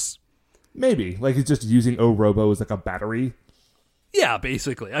source. Maybe. Like, he's just using Robo as, like, a battery. Yeah,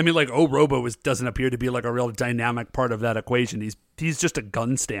 basically. I mean, like, Robo doesn't appear to be, like, a real dynamic part of that equation. He's just a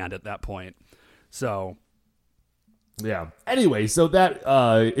gun stand at that point. So... Yeah. Anyway, so that,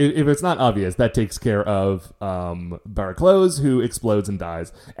 if it's not obvious, that takes care of Barracloze, who explodes and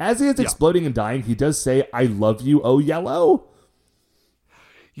dies. As he is exploding and dying, he does say, "I love you, oh Yellow."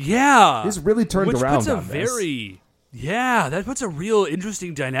 Yeah. He's really turned Which around puts a on this. Yeah, that puts a real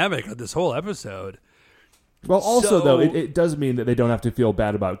interesting dynamic on this whole episode. Well, also, So- though, it does mean that they don't have to feel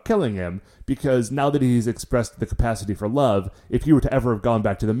bad about killing him, because now that he's expressed the capacity for love, if he were to ever have gone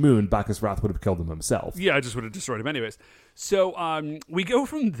back to the moon, Bacchus Wrath would have killed him himself. Yeah, I just would have destroyed him anyways. So we go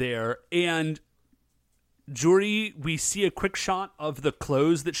from there, and Juri, we see a quick shot of the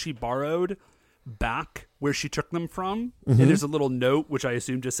clothes that she borrowed back where she took them from. And there's a little note, which I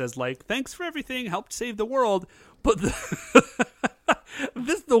assume just says, like, thanks for everything, helped save the world. But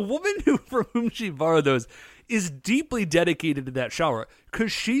the woman from whom she borrowed those is deeply dedicated to that shower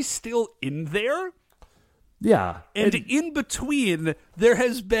because she's still in there. Yeah. And in between, there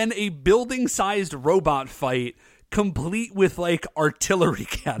has been a building-sized robot fight complete with, like, artillery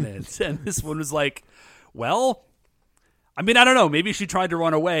cannons. And this one was like, well, I mean, I don't know. Maybe she tried to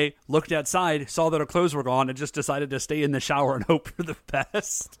run away, looked outside, saw that her clothes were gone, and just decided to stay in the shower and hope for the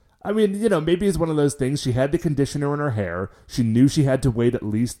best. I mean, you know, maybe it's one of those things. She had the conditioner in her hair. She knew she had to wait at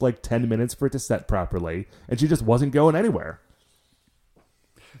least, like, 10 minutes for it to set properly, and she just wasn't going anywhere.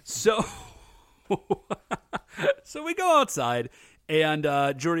 So... So we go outside, and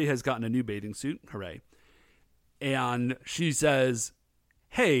Juri has gotten a new bathing suit. Hooray. And she says,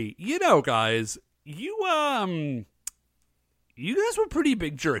 hey, you know, guys, you guys were pretty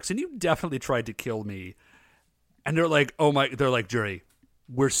big jerks, and you definitely tried to kill me. And they're like, they're like, Juri,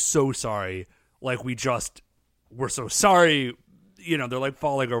 we're so sorry. Like, we're so sorry. You know, they're like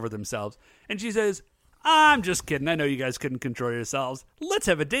falling over themselves. And she says, I'm just kidding. I know you guys couldn't control yourselves. Let's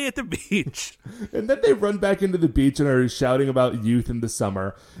have a day at the beach. And then they run back into the beach and are shouting about youth in the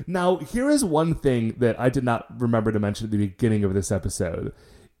summer. Now, here is one thing that I did not remember to mention at the beginning of this episode.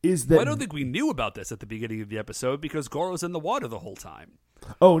 Is that Well, I don't think we knew about this at the beginning of the episode because Goro's in the water the whole time.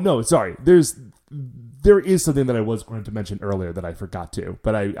 Oh, no, sorry. There is something that I was going to mention earlier that I forgot to,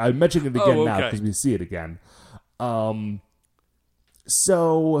 but I mentioned it again now okay. because we see it again.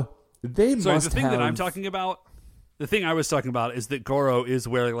 So they So must the thing have... that I'm talking about, the thing I was talking about is that Goro is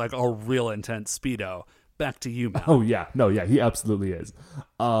wearing like a real intense Speedo. Back to you, Matt. Oh, yeah. No, yeah, he absolutely is.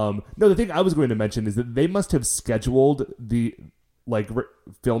 No, the thing I was going to mention is that they must have scheduled the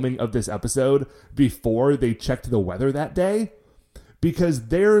filming of this episode before they checked the weather that day, because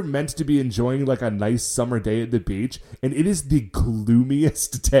they're meant to be enjoying like a nice summer day at the beach, and it is the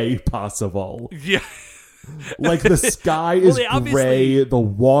gloomiest day possible. Yeah. Like, the sky is they obviously- gray, the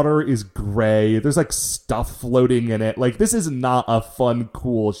water is gray, there's like stuff floating in it. Like, this is not a fun,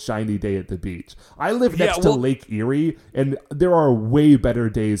 cool, shiny day at the beach. I live Yeah, next to well- Lake Erie, and there are way better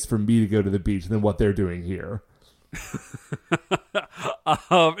days for me to go to the beach than what they're doing here.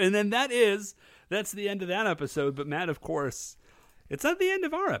 And then that's the end of that episode. But Matt, of course, it's not the end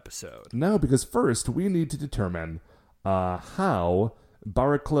of our episode. No, because first we need to determine how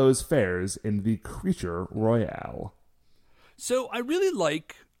Barracloze fares in the Creature Royale. So I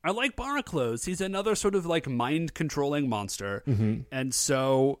like Barracloze. He's another sort of like mind controlling monster. Mm-hmm. And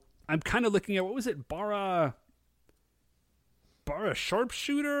so I'm kind of looking at, what was it? Barra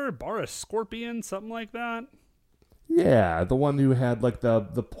Sharpshooter, Barra Scorpion, something like that. Yeah, the one who had like the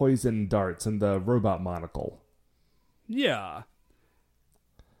poison darts and the robot monocle. Yeah.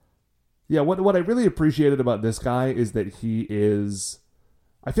 Yeah, what I really appreciated about this guy is that he is...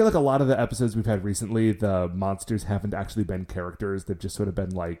 I feel like a lot of the episodes we've had recently, the monsters haven't actually been characters. They've just sort of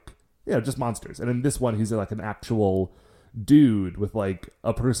been like, just monsters. And in this one, he's like an actual dude with like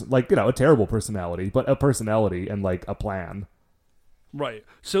a person, like, a terrible personality, but a personality and like a plan. Right.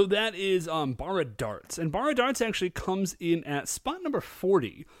 So that is Bara Darts. And Bara Darts actually comes in at spot number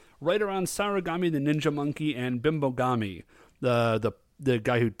 40, right around Saragami the Ninja Monkey and Bimbogami, the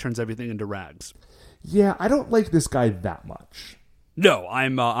guy who turns everything into rags. Yeah, I don't like this guy that much. No,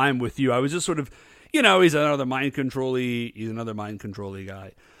 I'm with you. I was just sort of, he's another mind control-y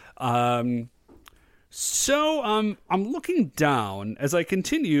guy. So I'm looking down as I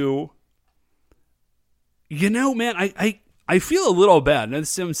continue. Man, I feel a little bad, and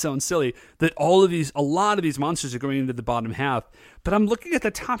this sounds silly, that a lot of these monsters are going into the bottom half, but I'm looking at the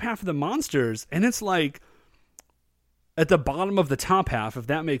top half of the monsters, and it's like, at the bottom of the top half, if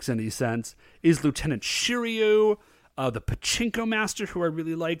that makes any sense, is Lieutenant Shiryu, the Pachinko Master, who I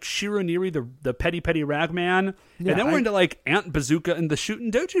really like, Shironiri, the petty ragman, and then we're into like Aunt Bazooka and the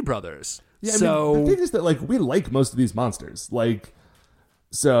Shootin' Doji Brothers. Yeah, I mean, the thing is that like we like most of these monsters, like.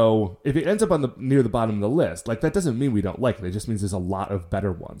 So if it ends up near the bottom of the list, like that doesn't mean we don't like it. It just means there's a lot of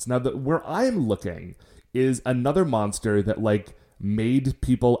better ones. Now, where I'm looking is another monster that like made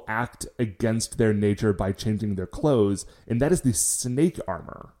people act against their nature by changing their clothes, and that is the snake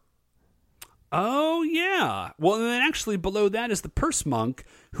armor. Oh, yeah. Well, and then actually below that is the purse monk,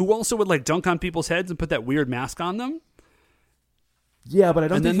 who also would like dunk on people's heads and put that weird mask on them. Yeah, but I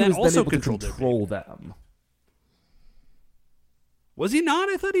don't think he was also then able to control them. Was he not?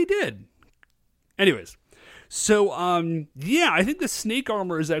 I thought he did. Anyways, so I think the snake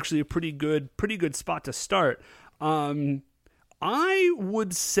armor is actually a pretty good spot to start. I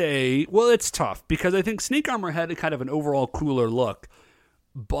would say, well, it's tough because I think snake armor had a kind of an overall cooler look.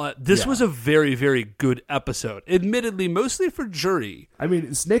 But this was a very, very good episode. Admittedly, mostly for Jury. I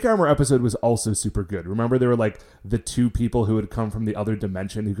mean, Snake Armor episode was also super good. Remember, there were like the two people who had come from the other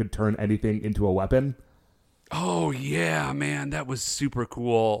dimension who could turn anything into a weapon? Oh, yeah, man. That was super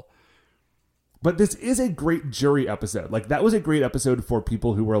cool. But this is a great Jury episode. Like, that was a great episode for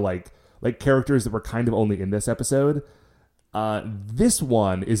people who were like characters that were kind of only in this episode. This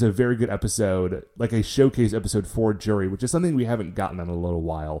one is a very good episode, like a showcase episode for Jury, which is something we haven't gotten in a little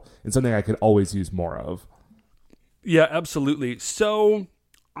while, and something I could always use more of. Yeah, absolutely. So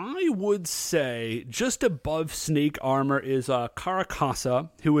I would say just above Snake Armor is Karakasa,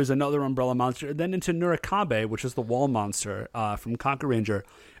 who is another umbrella monster, and then into Nurikabe, which is the wall monster from Conquer Ranger.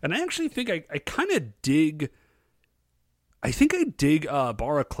 And I actually think I kind of dig... I think I dig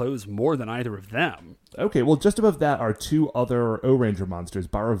Bara Close more than either of them. Okay, well, just above that are two other O-Ranger monsters,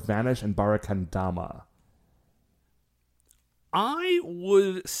 Bara Vanish and Bara Kandama. I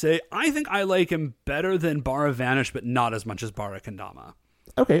would say I think I like him better than Bara Vanish, but not as much as Bara Kandama.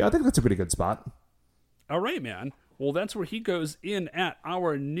 Okay, I think that's a pretty good spot. All right, man. Well, that's where he goes in at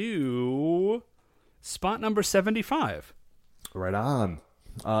our new spot number 75. Right on.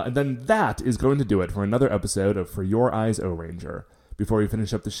 And then that is going to do it for another episode of For Your Eyes O-Ranger. Before we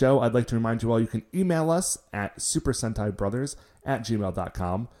finish up the show, I'd like to remind you all you can email us at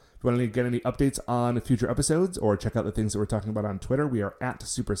supersentaibrothers@gmail.com. If you want to get any updates on future episodes or check out the things that we're talking about on Twitter, we are at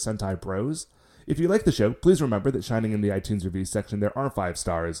Super Sentai Bros. If you like the show, please remember that shining in the iTunes reviews section, there are 5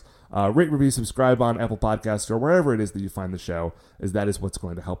 stars. Rate, review, subscribe on Apple Podcasts or wherever it is that you find the show, as that is what's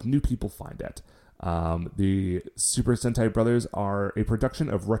going to help new people find it. The Super Sentai Brothers are a production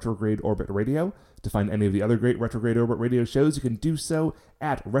of Retrograde Orbit Radio. To find any of the other great Retrograde Orbit Radio shows, you can do so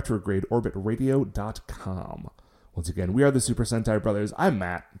at retrogradeorbitradio.com. Once again, we are the Super Sentai Brothers. I'm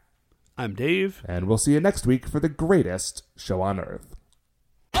Matt. I'm Dave. And we'll see you next week for the greatest show on Earth.